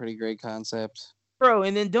anti-fairies was a pretty great concept. Bro,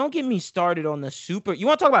 and then don't get me started on you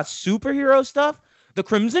want to talk about superhero stuff? The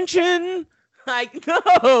Crimson Chin? Like,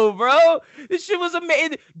 no, bro. This shit was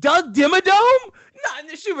amazing. Doug Dimmadome? Nah,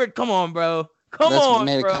 this shit, come on, bro. Come on,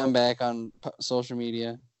 made bro. a comeback on social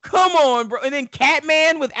media. Come on, bro. And then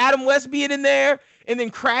Catman with Adam West being in there. And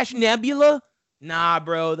then Crash Nebula. Nah,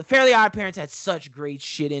 bro. The Fairly Odd Parents had such great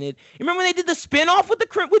shit in it. You remember when they did the spinoff with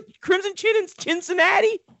with Crimson Chin and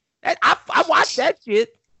Cincinnati? I watched that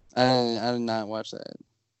shit. I did not watch that.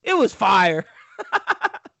 It was fire.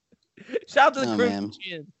 Shout out to the Crimson man.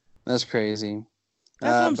 Chin. That's crazy.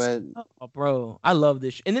 But bro, I love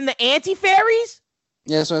this. And then the Anti-Fairies?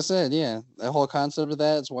 Yeah, that's what I said. Yeah, the whole concept of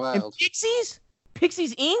that is wild. And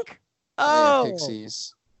Pixies Inc. Oh, yeah,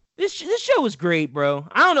 Pixies. This show was great, bro.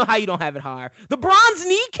 I don't know how you don't have it higher. The bronze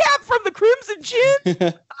kneecap from the Crimson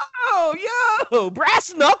Chin. Oh, yo,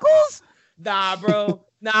 brass knuckles.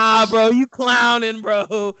 Nah, bro, you clowning,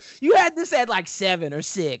 bro. You had this at like 7 or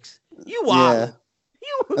 6. You wild.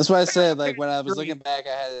 Yeah. That's why I said, like, when I was looking back,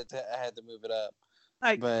 I had to move it up.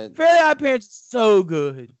 Like, but Fairly Odd Parents is so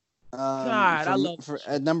good. God, I love it.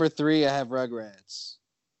 At number 3, I have Rugrats.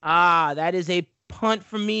 That is a punt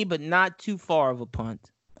for me, but not too far of a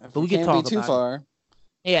punt. But we can talk about too far.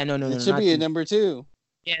 It. Yeah, no. It should be a number 2.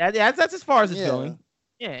 Yeah, that's as far as it's going.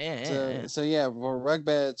 Yeah. So for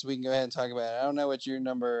Rugrats, we can go ahead and talk about it. I don't know what your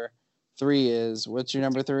number 3 is. What's your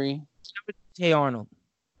number 3? Number 2, Hey Arnold.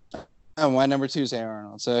 Oh, my number 2 is Hey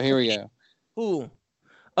Arnold. So here we go. Cool.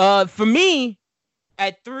 For me,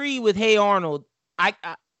 at 3 with Hey Arnold,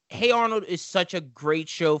 Hey Arnold is such a great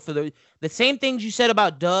show for the same things you said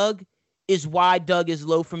about Doug is why Doug is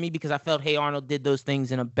low for me, because I felt Hey Arnold did those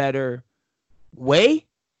things in a better way.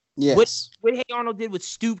 Yes. What Hey Arnold did with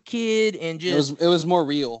Stoop Kid and just it was more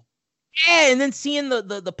real. Yeah, and then seeing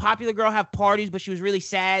the popular girl have parties, but she was really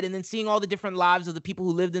sad, and then seeing all the different lives of the people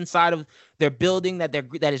who lived inside of their building that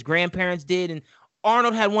his grandparents did, and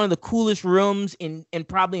Arnold had one of the coolest rooms in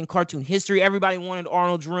probably in cartoon history. Everybody wanted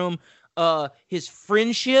Arnold's room. His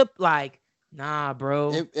friendship, like, nah,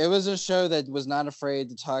 bro. It was a show that was not afraid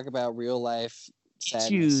to talk about real life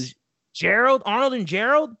sadness. Arnold and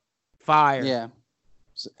Gerald, fire. Yeah,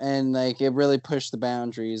 and like it really pushed the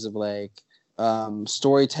boundaries of like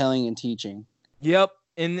storytelling and teaching. Yep,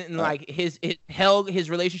 and then like his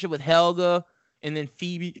relationship with Helga, and then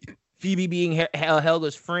Phoebe being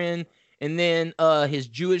Helga's friend. And then his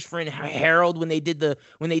Jewish friend Harold, when they did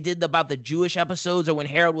about the Jewish episodes, or when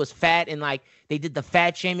Harold was fat and like they did the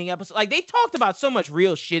fat shaming episode, like they talked about so much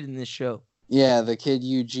real shit in this show. Yeah, the kid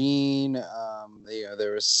Eugene,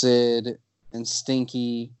 there was Sid and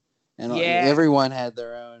Stinky, and everyone had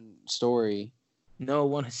their own story. No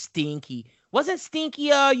one Stinky. Wasn't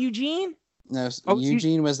Stinky Eugene? No,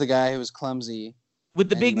 Eugene was the guy who was clumsy with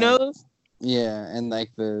the big nose. Yeah, and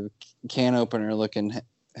like the can opener looking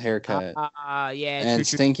haircut. Yeah. And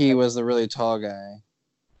Stinky was the really tall guy.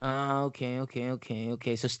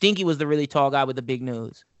 Okay. So Stinky was the really tall guy with the big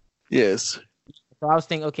nose. Yes. So I was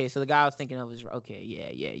thinking, okay, so the guy I was thinking of is okay,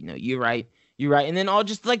 yeah, you're right. And then all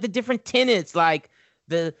just like the different tenets, like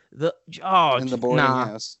the in the boarding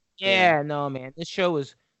house. Yeah, no, man. This show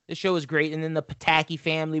was great. And then the Pataki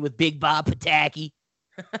family with Big Bob Pataki.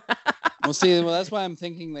 Well, that's why I'm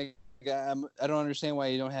thinking like I don't understand why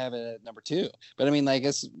you don't have it at number 2. But I mean, like,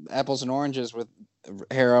 it's apples and oranges with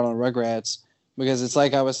Harold and Rugrats, because it's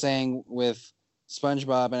like I was saying with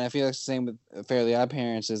SpongeBob, and I feel like the same with Fairly Odd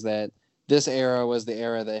Parents, is that this era was the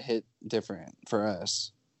era that hit different for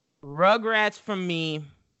us. Rugrats for me,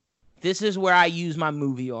 this is where I use my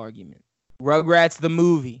movie argument. Rugrats the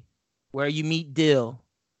movie, where you meet Dill.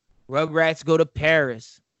 Rugrats go to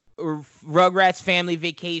Paris. Or Rugrats Family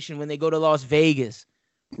Vacation, when they go to Las Vegas.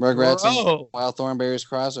 Rugrats and Wild Thornberrys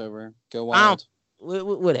crossover. Go wild.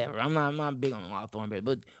 Whatever. I'm not big on Wild Thornberry,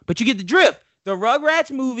 but you get the drift. The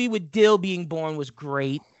Rugrats movie with Dill being born was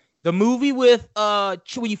great. The movie with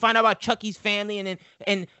when you find out about Chucky's family,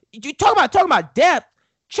 and you talk about depth.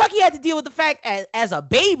 Chucky had to deal with the fact as a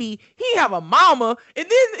baby he didn't have a mama, and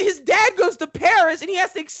then his dad goes to Paris and he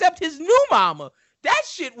has to accept his new mama. That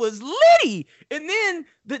shit was litty. And then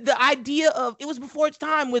the idea of, it was before its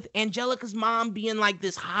time, with Angelica's mom being like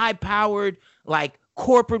this high-powered, like,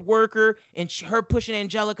 corporate worker, and her pushing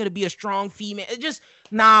Angelica to be a strong female. It just,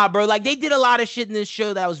 nah, bro. Like, they did a lot of shit in this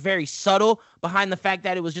show that was very subtle behind the fact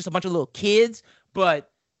that it was just a bunch of little kids.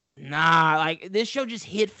 But, nah, like, this show just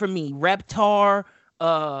hit for me. Reptar,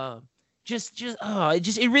 it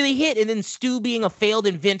really hit. And then Stu being a failed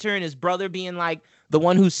inventor and his brother being, like, the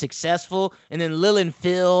one who's successful, and then Lil and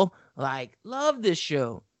Phil, like, love this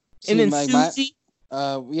show. And then Susie.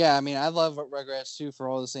 Yeah, I mean, I love Rugrats too for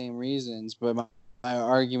all the same reasons, but my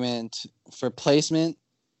argument for placement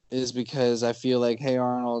is because I feel like Hey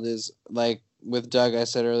Arnold is, like with Doug, I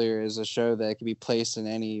said earlier, is a show that can be placed in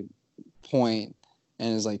any point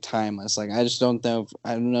and is like timeless. Like, I just don't know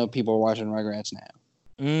if people are watching Rugrats now.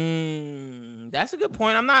 That's a good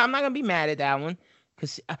point. I'm not gonna be mad at that one.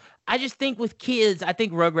 Because I just think with kids, I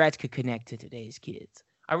think Rugrats could connect to today's kids.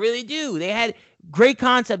 I really do. They had great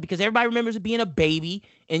concept because everybody remembers it being a baby,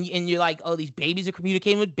 and you're like, oh, these babies are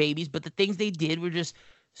communicating with babies, but the things they did were just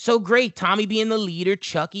so great. Tommy being the leader,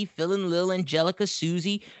 Chucky, Phil and Lil, Angelica,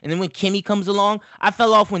 Susie, and then when Kimmy comes along, I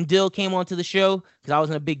fell off when Dill came onto the show because I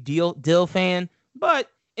wasn't a big Dill fan.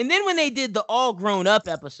 And then when they did the All Grown Up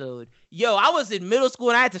episode, I was in middle school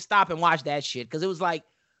and I had to stop and watch that shit because it was like,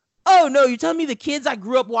 oh no, you're telling me the kids I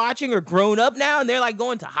grew up watching are grown up now and they're like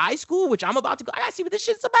going to high school, which I'm about to go. I gotta see what this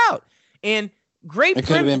shit's about. And great. It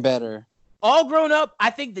could have been better. All Grown Up.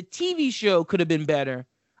 I think the TV show could have been better.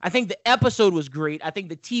 I think the episode was great. I think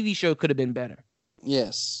the TV show could have been better.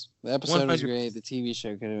 Yes, the episode 100%. Was great. The TV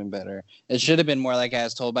show could have been better. It should have been more like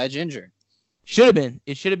As Told by Ginger. Should have been.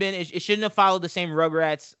 It should have been. It shouldn't have followed the same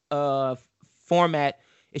Rugrats format.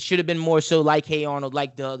 It should have been more so like Hey Arnold,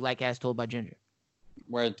 like Doug, like As Told by Ginger.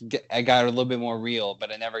 Where I got a little bit more real,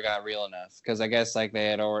 but it never got real enough because I guess like they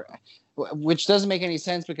had already, which doesn't make any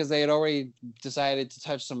sense because they had already decided to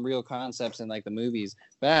touch some real concepts in like the movies.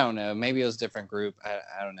 But I don't know, maybe it was a different group.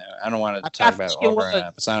 I don't know. I don't want to talk about All Grown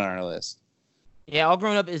Up. It's not on our list. Yeah, All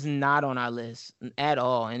Grown Up is not on our list at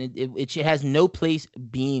all, and it has no place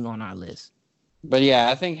being on our list. But yeah,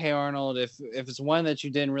 I think Hey Arnold, if it's one that you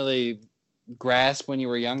didn't really grasp when you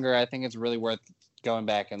were younger, I think it's really worth going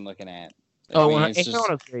back and looking at.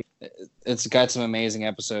 It's got some amazing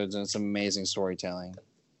episodes and some amazing storytelling.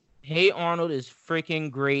 Hey Arnold is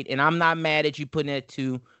freaking great, and I'm not mad at you putting it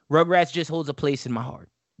to Rugrats. Just holds a place in my heart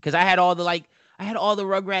because I had all the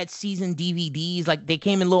Rugrats season DVDs. Like they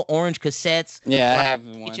came in little orange cassettes. Yeah, I have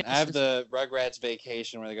one. I have the Rugrats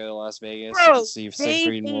Vacation where they go to Las Vegas to see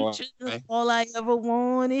Siegfried and Roy. All I ever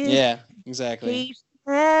wanted. Yeah, exactly.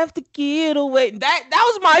 Have to get away. That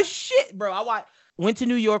was my shit, bro. I went to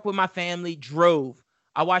New York with my family, drove.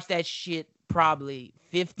 I watched that shit probably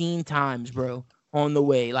 15 times, bro, on the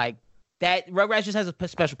way. Like, that Rugrats just has a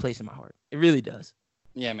special place in my heart. It really does.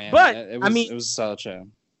 Yeah, man. But, it was a solid show.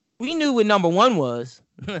 We knew what number one was.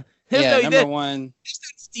 Number one.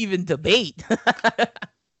 It's not even debate.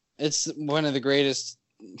 It's one of the greatest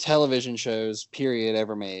television shows, period,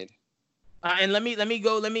 ever made. And let me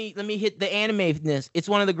hit the anime-ness. It's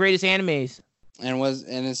one of the greatest animes. And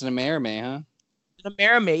it's an anime, huh?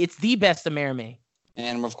 It's the best Amerime.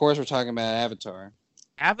 And of course, we're talking about Avatar.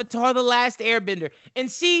 Avatar: The Last Airbender.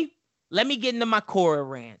 And see, let me get into my Korra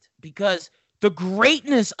rant because the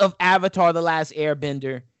greatness of Avatar: The Last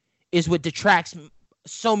Airbender is what detracts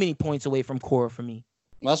so many points away from Korra for me.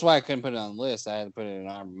 Well, that's why I couldn't put it on the list. I had to put it in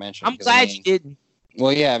honorable mention. I'm glad you didn't.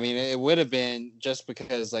 Well, yeah, I mean, it would have been just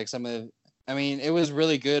because like it was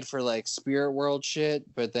really good for like Spirit World shit,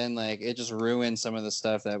 but then like it just ruined some of the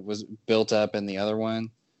stuff that was built up in the other one,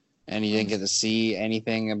 and you didn't get to see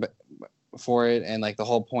anything for it. And like the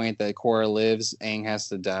whole point that Korra lives, Aang has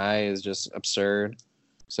to die is just absurd.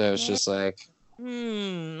 So it's just like,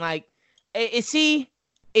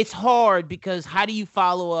 it's hard because how do you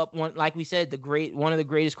follow up one? Like we said, one of the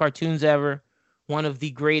greatest cartoons ever, one of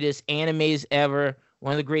the greatest animes ever,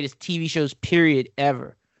 one of the greatest TV shows, period,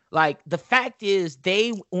 ever. Like, the fact is,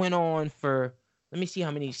 they went on for, let me see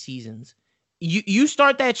how many seasons. You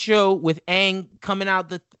start that show with Aang coming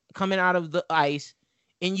out of the ice,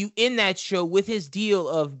 and you end that show with his deal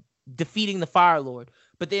of defeating the Fire Lord.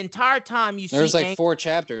 But the entire time you see there's like Aang, 4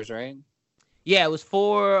 chapters, right? Yeah, it was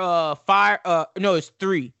 4 fire. No, it's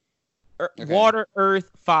 3. Okay. Water,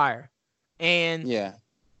 earth, fire, and yeah,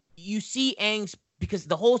 you see Aang's. Because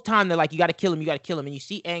the whole time they're like, you got to kill him. And you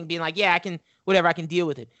see Aang being like, yeah, I can deal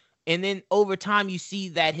with it. And then over time, you see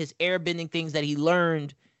that his airbending things that he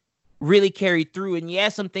learned really carried through. And yeah,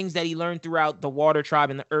 some things that he learned throughout the Water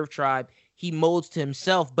Tribe and the Earth Tribe, he molds to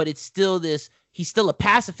himself. But it's still he's still a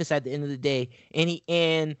pacifist at the end of the day.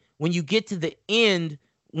 And when you get to the end,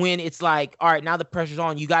 when it's like, all right, now the pressure's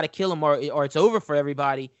on, you got to kill him or it's over for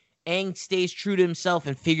everybody. Aang stays true to himself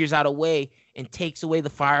and figures out a way and takes away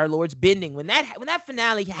the Fire Lord's bending. When that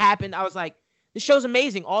finale happened, I was like, this show's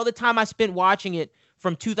amazing. All the time I spent watching it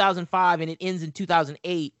from 2005 and it ends in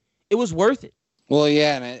 2008, it was worth it. Well,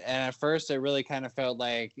 yeah, and at first it really kind of felt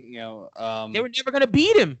like, they were never going to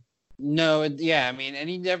beat him. No, yeah, I mean, and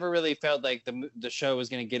he never really felt like the show was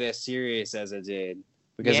going to get as serious as it did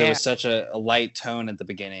because it was such a light tone at the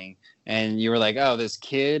beginning. And you were like, oh, this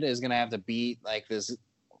kid is going to have to beat like this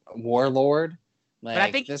warlord. Like, but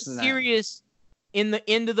I think it's serious in the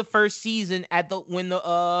end of the first season when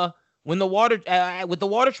the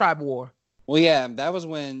Water Tribe War. Well, yeah, that was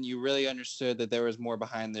when you really understood that there was more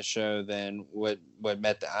behind this show than what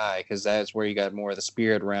met the eye, because that's where you got more of the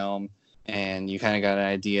spirit realm, and you kind of got an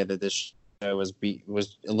idea that this was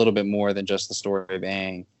a little bit more than just the story of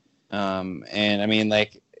Aang. And I mean,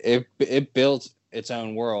 like it built its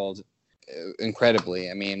own world incredibly.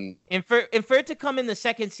 I mean, and for it to come in the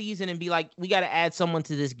second season and be like, we got to add someone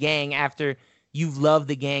to this gang after you've loved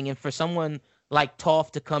the gang, and for someone like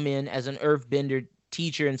Toph to come in as an Earthbender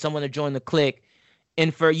teacher and someone to join the clique,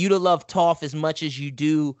 and for you to love Toph as much as you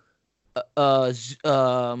do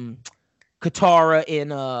Katara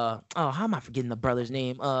and how am I forgetting the brother's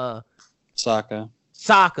name? Sokka.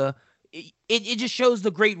 It just shows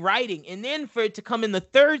the great writing. And then for it to come in the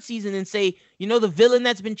third season and say, you know, the villain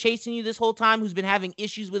that's been chasing you this whole time, who's been having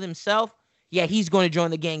issues with himself, yeah, he's going to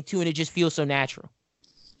join the gang too, and it just feels so natural.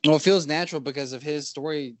 Well, it feels natural because of his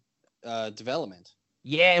story development.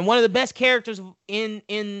 Yeah, and one of the best characters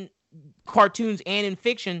in cartoons and in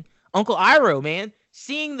fiction, Uncle Iroh, man.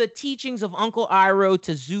 Seeing the teachings of Uncle Iroh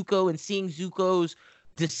to Zuko and seeing Zuko's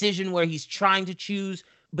decision where he's trying to choose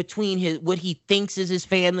between what he thinks is his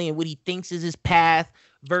family and what he thinks is his path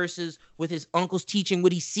versus with his uncle's teaching,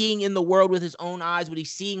 what he's seeing in the world with his own eyes, what he's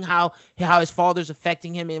seeing how his father's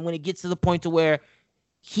affecting him. And when it gets to the point to where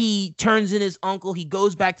he turns in his uncle, he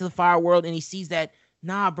goes back to the fire world and he sees that,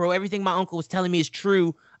 nah, bro, everything my uncle was telling me is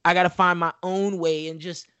true. I got to find my own way. And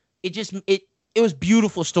it was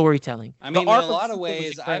beautiful storytelling. I mean, in a lot of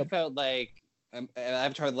ways, I felt like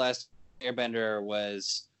Avatar: The Last Airbender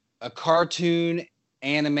was a cartoon,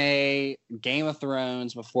 anime, Game of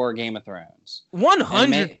Thrones before Game of Thrones.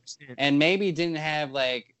 100%. And maybe didn't have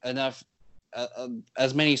like enough,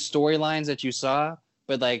 as many storylines that you saw,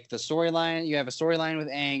 but like the storyline, you have a storyline with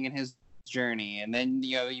Aang and his journey, and then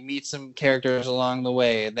you meet some characters along the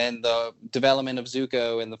way, and then the development of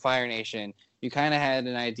Zuko and the Fire Nation. You kind of had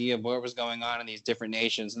an idea of what was going on in these different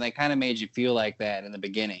nations, and they kind of made you feel like that in the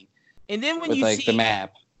beginning. And then when with, you like, see the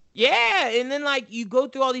map, yeah, and then like you go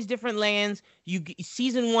through all these different lands.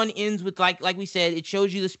 Season 1 ends with like we said, it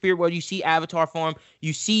shows you the spirit world. You see Avatar form.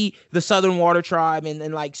 You see the Southern Water Tribe, and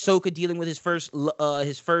then like Sokka dealing with his first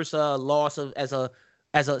loss of as a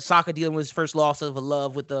Sokka dealing with his first loss of a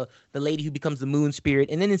love with the lady who becomes the Moon Spirit.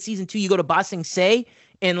 And then in season 2, you go to Ba Sing Se,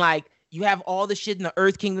 and like you have all the shit in the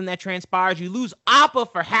Earth Kingdom that transpires. You lose Appa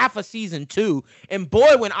for half of season 2, and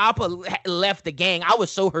boy, when Appa left the gang, I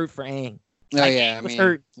was so hurt for Aang. Oh like, yeah, I mean,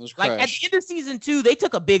 hurt. It was like at the end of season 2, they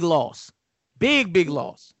took a big loss, big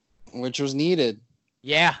loss, which was needed.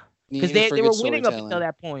 Yeah, because they were winning up until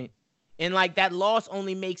that point, and like that loss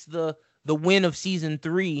only makes the win of season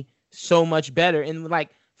 3 so much better. And like,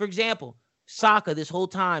 for example, Sokka this whole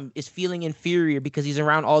time is feeling inferior because he's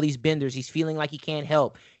around all these benders. He's feeling like he can't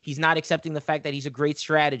help. He's not accepting the fact that he's a great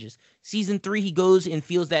strategist. Season 3, he goes and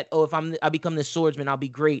feels that, oh, if I become this swordsman, I'll be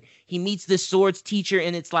great. He meets this swords teacher,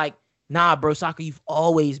 and it's like, nah, bro, Sokka, you've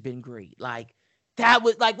always been great. Like, that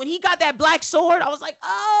was like when he got that black sword, I was like,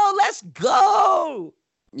 oh, let's go.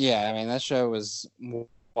 Yeah, I mean, that show was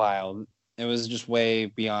wild. It was just way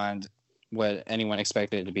beyond what anyone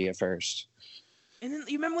expected it to be at first. And then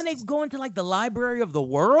you remember when they go into like the Library of the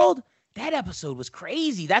World? That episode was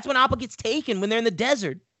crazy. That's when Appa gets taken when they're in the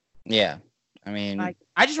desert. Yeah, I mean, like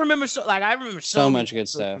I just remember so much good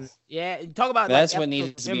stuff. Yeah, talk about that's what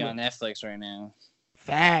needs to be on Netflix right now.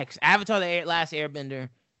 Facts. Avatar: The Last Airbender,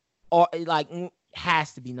 or like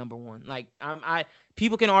has to be number 1. Like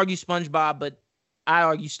people can argue SpongeBob, but I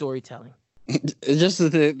argue storytelling. Just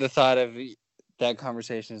the thought of that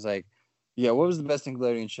conversation is like, yeah, what was the best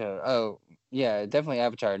Nickelodeon show? Oh, yeah, definitely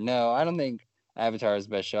Avatar. No, I don't think Avatar is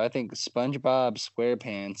the best show. I think SpongeBob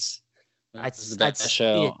SquarePants is the best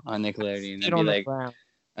show on Nickelodeon.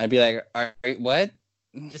 I'd be like, all right, what?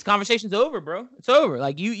 This conversation's over, bro. It's over.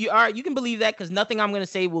 Like you can believe that because nothing I'm gonna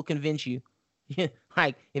say will convince you.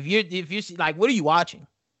 Like if you're like, what are you watching?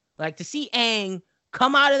 Like to see Aang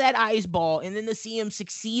come out of that ice ball and then to see him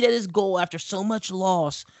succeed at his goal after so much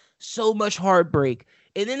loss, so much heartbreak.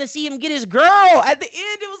 And then to see him get his girl at the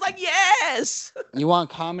end, it was like, yes. You want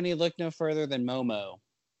comedy? Look no further than Momo.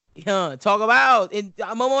 Yeah, talk about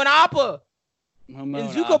Momo and Appa. And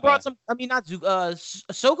Zuko brought some. I mean, not Zuko.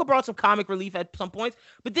 Ahsoka brought some comic relief at some points.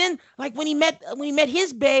 But then, like when he met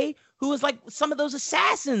his bae, who was like some of those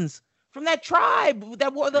assassins from that tribe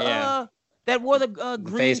that wore the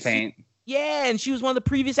green face paint. Yeah, and she was one of the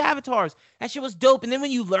previous avatars. That shit was dope. And then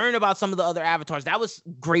when you learn about some of the other avatars, that was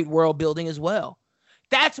great world building as well.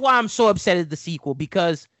 That's why I'm so upset at the sequel,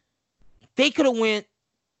 because they could have went.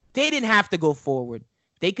 They didn't have to go forward.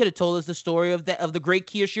 They could have told us the story of the great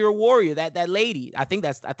Kyashira warrior, that lady. I think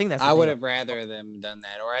that's. I would have rather them done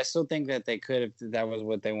that, or I still think that they could have. That was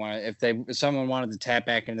what they wanted. If someone wanted to tap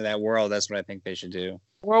back into that world, that's what I think they should do.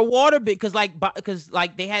 Or a water bit, because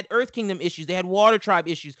they had Earth Kingdom issues, they had Water Tribe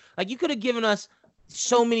issues. Like you could have given us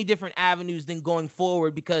so many different avenues than going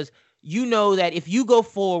forward, because you know that if you go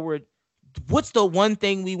forward, what's the one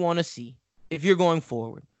thing we want to see if you're going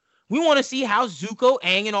forward? We want to see how Zuko,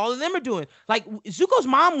 Aang, and all of them are doing. Like, Zuko's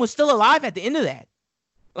mom was still alive at the end of that.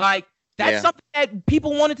 Like, that's something that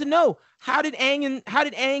people wanted to know. How did Aang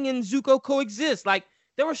and Zuko coexist? Like,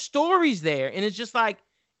 there were stories there, and it's just like,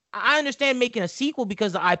 I understand making a sequel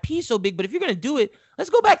because the IP is so big, but if you're gonna do it, let's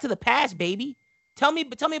go back to the past, baby. Tell me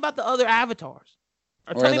about the other avatars,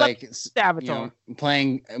 or tell me like about the Avatar.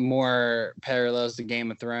 Playing more parallels to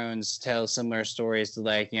Game of Thrones, tell similar stories to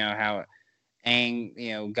like how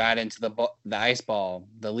Aang got into the ice ball,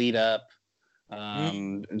 the lead up,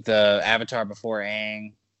 the Avatar before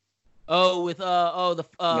Aang. Oh, with the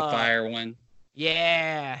fire one.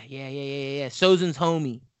 Yeah. Sozin's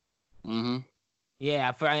homie. Mm-hmm.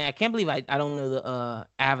 Yeah, I can't believe I don't know the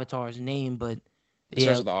Avatar's name, but it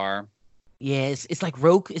starts with R. Yeah, it's like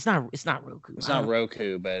Roku. It's not Roku. It's not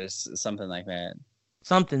Roku, but it's something like that.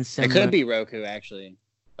 Something similar. It could be Roku, actually.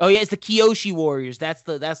 Oh yeah, it's the Kyoshi Warriors. That's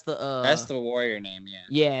the warrior name. Yeah.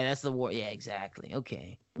 Yeah, that's the war. Yeah, exactly.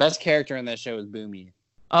 Okay. Best character in that show is Boomy.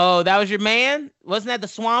 Oh, that was your man? Wasn't that the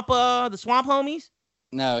swamp homies?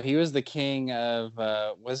 No, he was the king of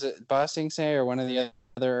was it Ba Sing Se or one of the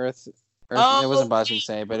other Earth? Oh, it wasn't Ba Sing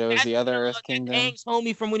Se, but it was the other Earth Kingdom. Aang's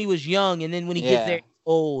homie from when he was young, and then when he gets there, he's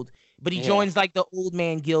old. But he joins like the old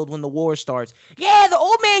man guild when the war starts. Yeah, the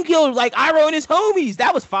old man guild, like Iroh and his homies.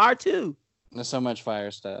 That was fire too. There's so much fire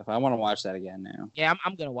stuff. I want to watch that again now. Yeah,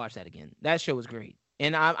 I'm gonna watch that again. That show was great,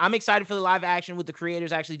 and I'm excited for the live action with the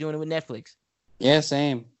creators actually doing it with Netflix. Yeah,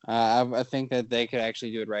 same. I think that they could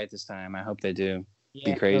actually do it right this time. I hope they do.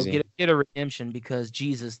 Yeah, be crazy. Get a redemption, because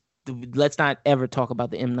Jesus, let's not ever talk about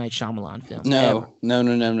the M. Night Shyamalan film. No.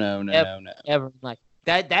 Ever. Like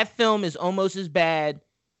that film is almost as bad.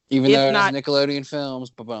 Even though it's Nickelodeon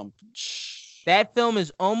films, that film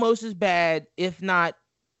is almost as bad, if not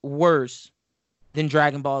worse, than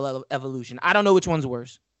Dragon Ball Evolution. I don't know which one's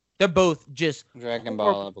worse. They're both just Dragon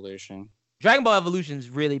Ball Evolution. Dragon Ball Evolution is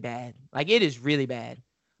really bad. Like, it is really bad.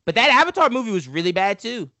 But that Avatar movie was really bad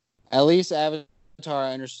too. At least Avatar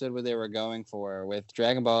understood what they were going for. With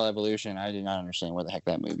Dragon Ball Evolution, I did not understand what the heck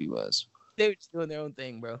that movie was. They were just doing their own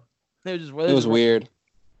thing, bro. It was weird.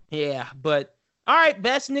 Yeah, but all right,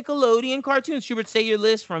 best Nickelodeon cartoons. Schubert, say your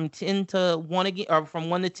list from 10 to 1 again, or from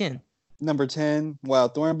 1 to 10. Number 10,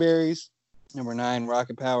 Wild Thornberrys. Number 9,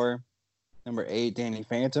 Rocket Power. Number 8, Danny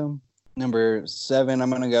Phantom. Number 7, I'm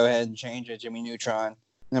going to go ahead and change it, Jimmy Neutron.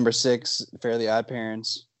 Number 6, Fairly Odd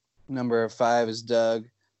Parents. Number 5 is Doug.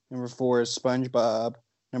 Number 4 is SpongeBob.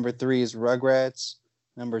 Number 3 is Rugrats.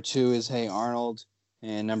 Number 2 is Hey Arnold.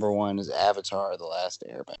 And number 1 is Avatar, The Last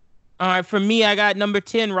Airbender. All right, for me, I got number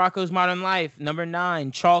 10, Rocko's Modern Life. Number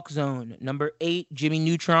 9, Chalk Zone. Number 8, Jimmy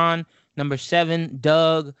Neutron. Number 7,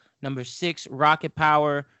 Doug. Number 6, Rocket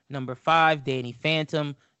Power. Number 5, Danny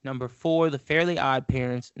Phantom. Number 4, The Fairly Odd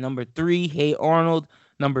Parents. Number 3, Hey Arnold.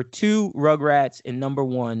 Number 2, Rugrats. And number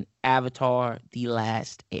 1, Avatar, The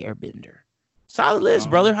Last Airbender. Solid list,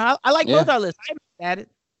 brother. I like both our lists. I haven't at it.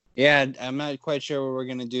 Yeah, I'm not quite sure what we're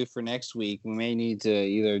going to do for next week. We may need to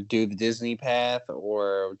either do the Disney path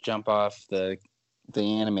or jump off the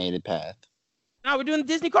animated path. No, we're doing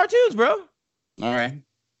Disney cartoons, bro. All right.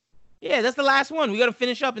 Yeah, that's the last one. We got to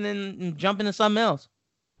finish up and then jump into something else.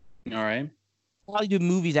 All right. We'll probably do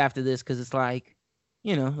movies after this because it's like,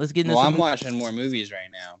 let's get into I'm watching more movies right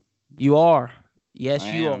now. You are. Yes,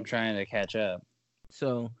 I you am. are. I'm trying to catch up.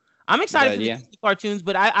 So I'm excited for the Disney cartoons,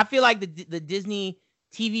 but I feel like the Disney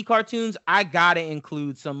TV cartoons, I gotta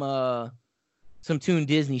include some Toon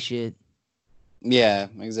Disney shit. Yeah,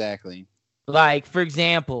 exactly. Like, for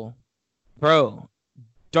example, bro,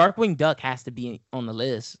 Darkwing Duck has to be on the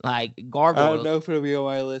list. Like, Gargoyle. I don't know if it'll be on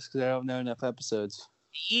my list because I don't know enough episodes.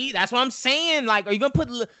 See, that's what I'm saying. Like, are you gonna put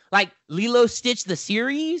like Lilo Stitch the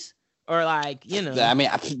series, or like I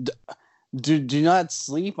mean, do not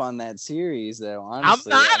sleep on that series though.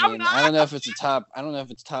 Honestly, I'm not. I don't know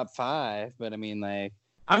if it's top 5, but I mean, like,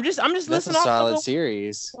 I'm just that's listening a off solid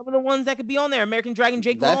series. Some of the ones that could be on there. American Dragon,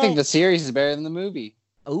 Jake Long. I think the series is better than the movie.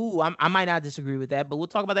 Ooh, I might not disagree with that, but we'll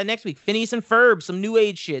talk about that next week. Phineas and Ferb, some new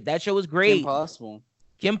age shit. That show was great.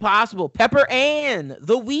 Kim Possible. Pepper Ann,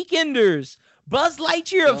 The Weekenders, Buzz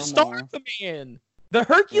Lightyear of Star Command, the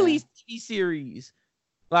Hercules TV series.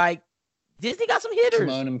 Like, Disney got some hitters.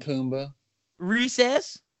 Timon and Pumbaa.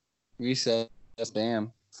 Recess.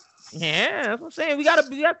 Damn. Yeah, that's what I'm saying. We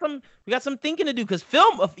got some thinking to do because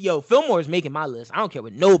Fillmore is making my list. I don't care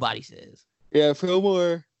what nobody says. Yeah,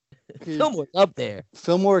 Fillmore's up there.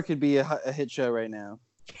 Fillmore could be a hit show right now.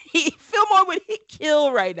 Fillmore would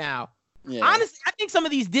kill right now. Yeah. Honestly, I think some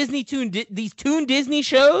of these Toon Disney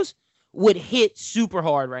shows would hit super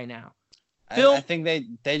hard right now. I think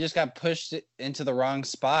they just got pushed into the wrong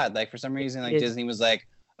spot. Like for some reason, like Disney was like,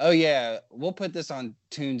 "Oh yeah, we'll put this on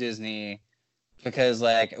Toon Disney because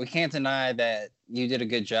like we can't deny that you did a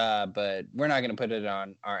good job, but we're not gonna put it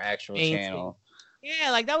on our actual channel."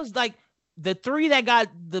 Yeah, like that was like the 3 that got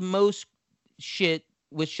the most shit,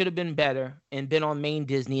 which should have been better and been on main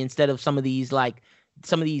Disney instead of some of these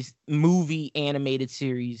movie animated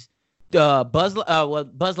series. Buzz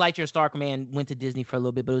Lightyear Star Command went to Disney for a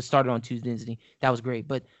little bit, but it started on Toon Disney. That was great.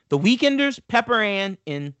 But The Weekenders, Pepper Ann,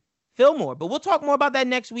 and Fillmore. But we'll talk more about that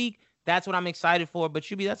next week. That's what I'm excited for. But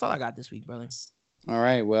Shuby, that's all I got this week, brother. All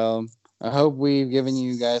right. Well, I hope we've given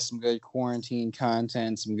you guys some good quarantine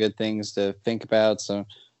content, some good things to think about, some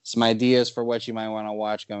ideas for what you might want to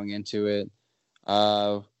watch going into it.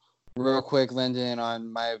 Real quick, Lyndon, on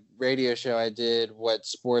my radio show I did, what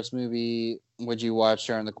sports movie would you watch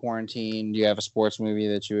during the quarantine? Do you have a sports movie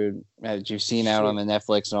that you've seen out on the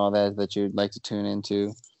Netflix and all that you'd like to tune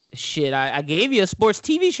into? Shit, I gave you a sports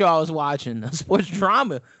TV show I was watching, a sports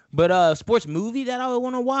drama, but a sports movie that I would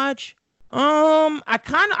want to watch. I'm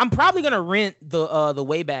probably gonna rent the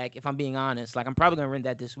Way Back, if I'm being honest. Like I'm probably gonna rent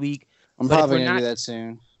that this week. I'm probably gonna do that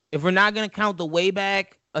soon. If we're not gonna count the Way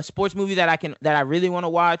Back, a sports movie that I really want to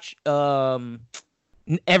watch,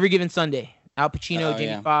 Every Given Sunday. Al Pacino,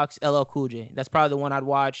 Jamie Foxx, LL Cool J. That's probably the one I'd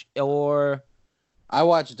watch. Or I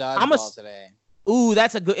watched Dodgeball today. Ooh,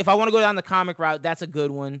 that's a good. If I want to go down the comic route, that's a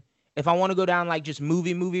good one. If I want to go down like just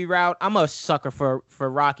movie route, I'm a sucker for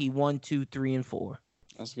Rocky 1, 2, 3, and 4.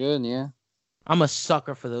 That's good, yeah. I'm a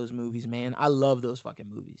sucker for those movies, man. I love those fucking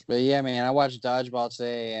movies. But yeah, man, I watched Dodgeball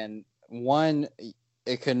today, and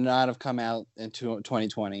it could not have come out in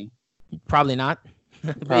 2020. Probably not.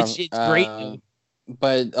 It's great, dude.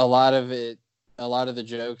 But a lot of the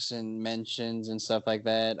jokes and mentions and stuff like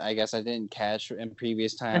that, I guess I didn't catch in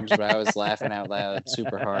previous times, but I was laughing out loud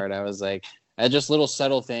super hard. I was like, just little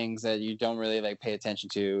subtle things that you don't really like pay attention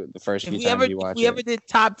to the first few times you watch it. If we ever did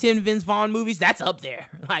top 10 Vince Vaughn movies, that's up there.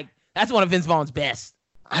 Like, that's one of Vince Vaughn's best.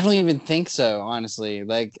 I don't even think so, honestly.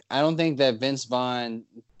 Like, I don't think that Vince Vaughn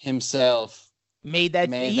himself made that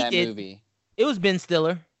movie. It was Ben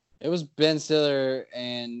Stiller. It was Ben Stiller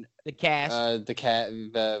and the cast.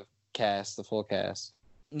 The full cast.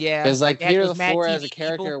 Yeah, because like Peter LaFleur as a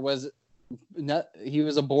character he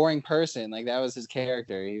was a boring person. Like that was his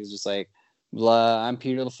character. He was just like, blah. I'm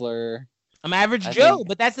Peter LaFleur. I'm average Joe,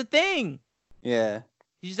 but that's the thing. Yeah.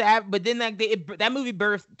 You just but then like that movie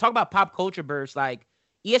birthed. Talk about pop culture burst. Like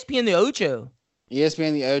ESPN the Ocho.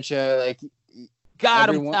 Like got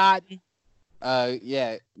him, Cotton.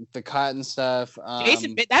 Yeah, the Cotton stuff.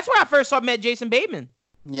 Jason. That's where I first met Jason Bateman.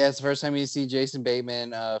 Yeah, it's the first time you see Jason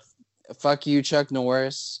Bateman. Fuck you, Chuck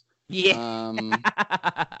Norris. Yeah.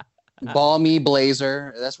 Ball me,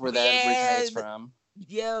 Blazer. That's where that originates from.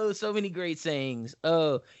 Yo, so many great sayings.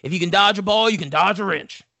 Oh, if you can dodge a ball, you can dodge a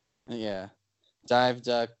wrench. Yeah. Dive,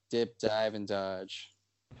 duck, dip, dive, and dodge.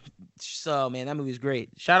 So, man, that movie is great.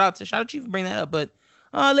 Shout out to you for bringing that up. But,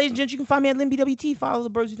 ladies and gents, you can find me at LynBWT. Follow the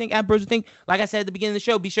Bros Who Think at Bros Who Think. Like I said at the beginning of the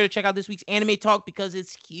show, be sure to check out this week's Anime Talk because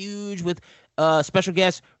it's huge with special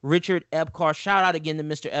guest Richard Epcar. Shout out again to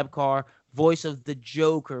Mr. Epcar, voice of the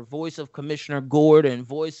Joker, voice of Commissioner Gordon,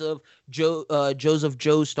 voice of Joseph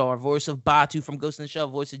Joestar, voice of Batu from Ghost in the Shell,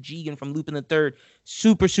 voice of Jigen from Lupin the Third.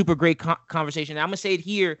 Super, super great conversation. And I'm going to say it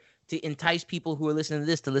here to entice people who are listening to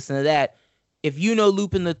this to listen to that. If you know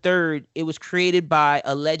Lupin the Third, it was created by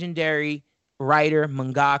a legendary writer,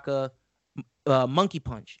 mangaka, Monkey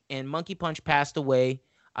Punch. And Monkey Punch passed away,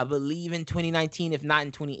 I believe, in 2019, if not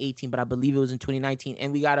in 2018, but I believe it was in 2019.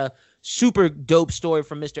 And we got a super dope story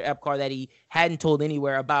from Mr. Epcar that he hadn't told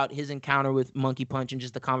anywhere about his encounter with Monkey Punch and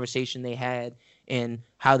just the conversation they had and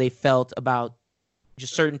how they felt about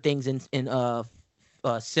just certain things in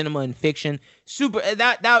cinema and fiction. Super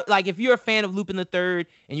that like if you're a fan of Lupin the Third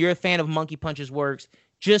and you're a fan of Monkey Punch's works,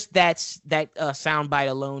 just that soundbite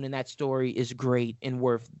alone and that story is great and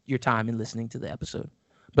worth your time in listening to the episode.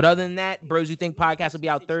 But other than that, Bros Who Think podcast will be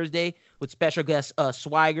out Thursday with special guest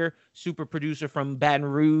Swagger, super producer from Baton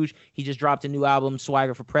Rouge. He just dropped a new album,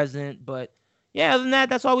 Swagger for President. But yeah, other than that,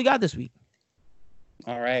 that's all we got this week.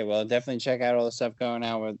 All right, well, definitely check out all the stuff going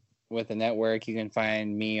on with the network. You can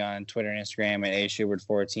find me on Twitter and Instagram at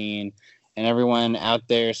asheward14. And everyone out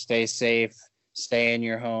there, stay safe, stay in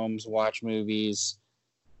your homes, watch movies,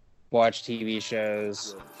 watch TV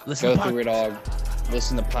shows, go through it all,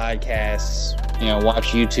 listen to podcasts, watch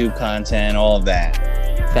YouTube content, all of that.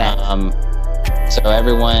 So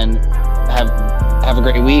everyone have a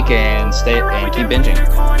great week and keep binging.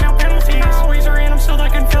 still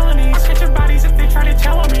like in felonies. I'm catching bodies if they try to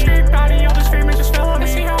tell me. Big body, all this fame is just filling me.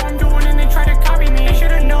 They see how I'm doing and they try to copy me. They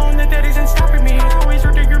should've known that that isn't stopping me. I always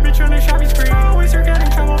heard that your bitch on a shopping spree. I always heard get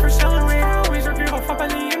in trouble for selling weed. I always heard people fuck by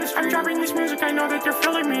the industry. I'm dropping this music, I know that they're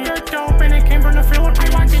feeling me. They're dope and it came from the Philippines.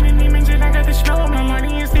 I walked in and demons and I got the smell of me. My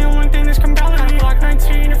money is the only thing that's compelling me. Block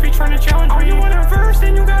 19 if you're trying to challenge me. Oh, you want a verse,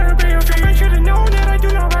 then you gotta pay a fee. I should've known that I do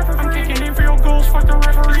not rap for free. I'm kicking in for your goals, fuck the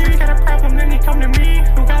referee. If you got a problem, then they come to me.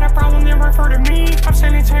 Who got a problem, then refer to me. I'm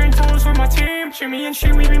standing 10 toes with my team. Jimmy and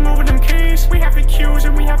she, we be moving them keys. We have the Q's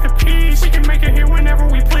and we have the P's. We can make it here whenever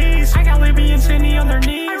we please. I got Libby and Sydney on their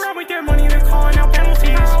knees. I run with that money that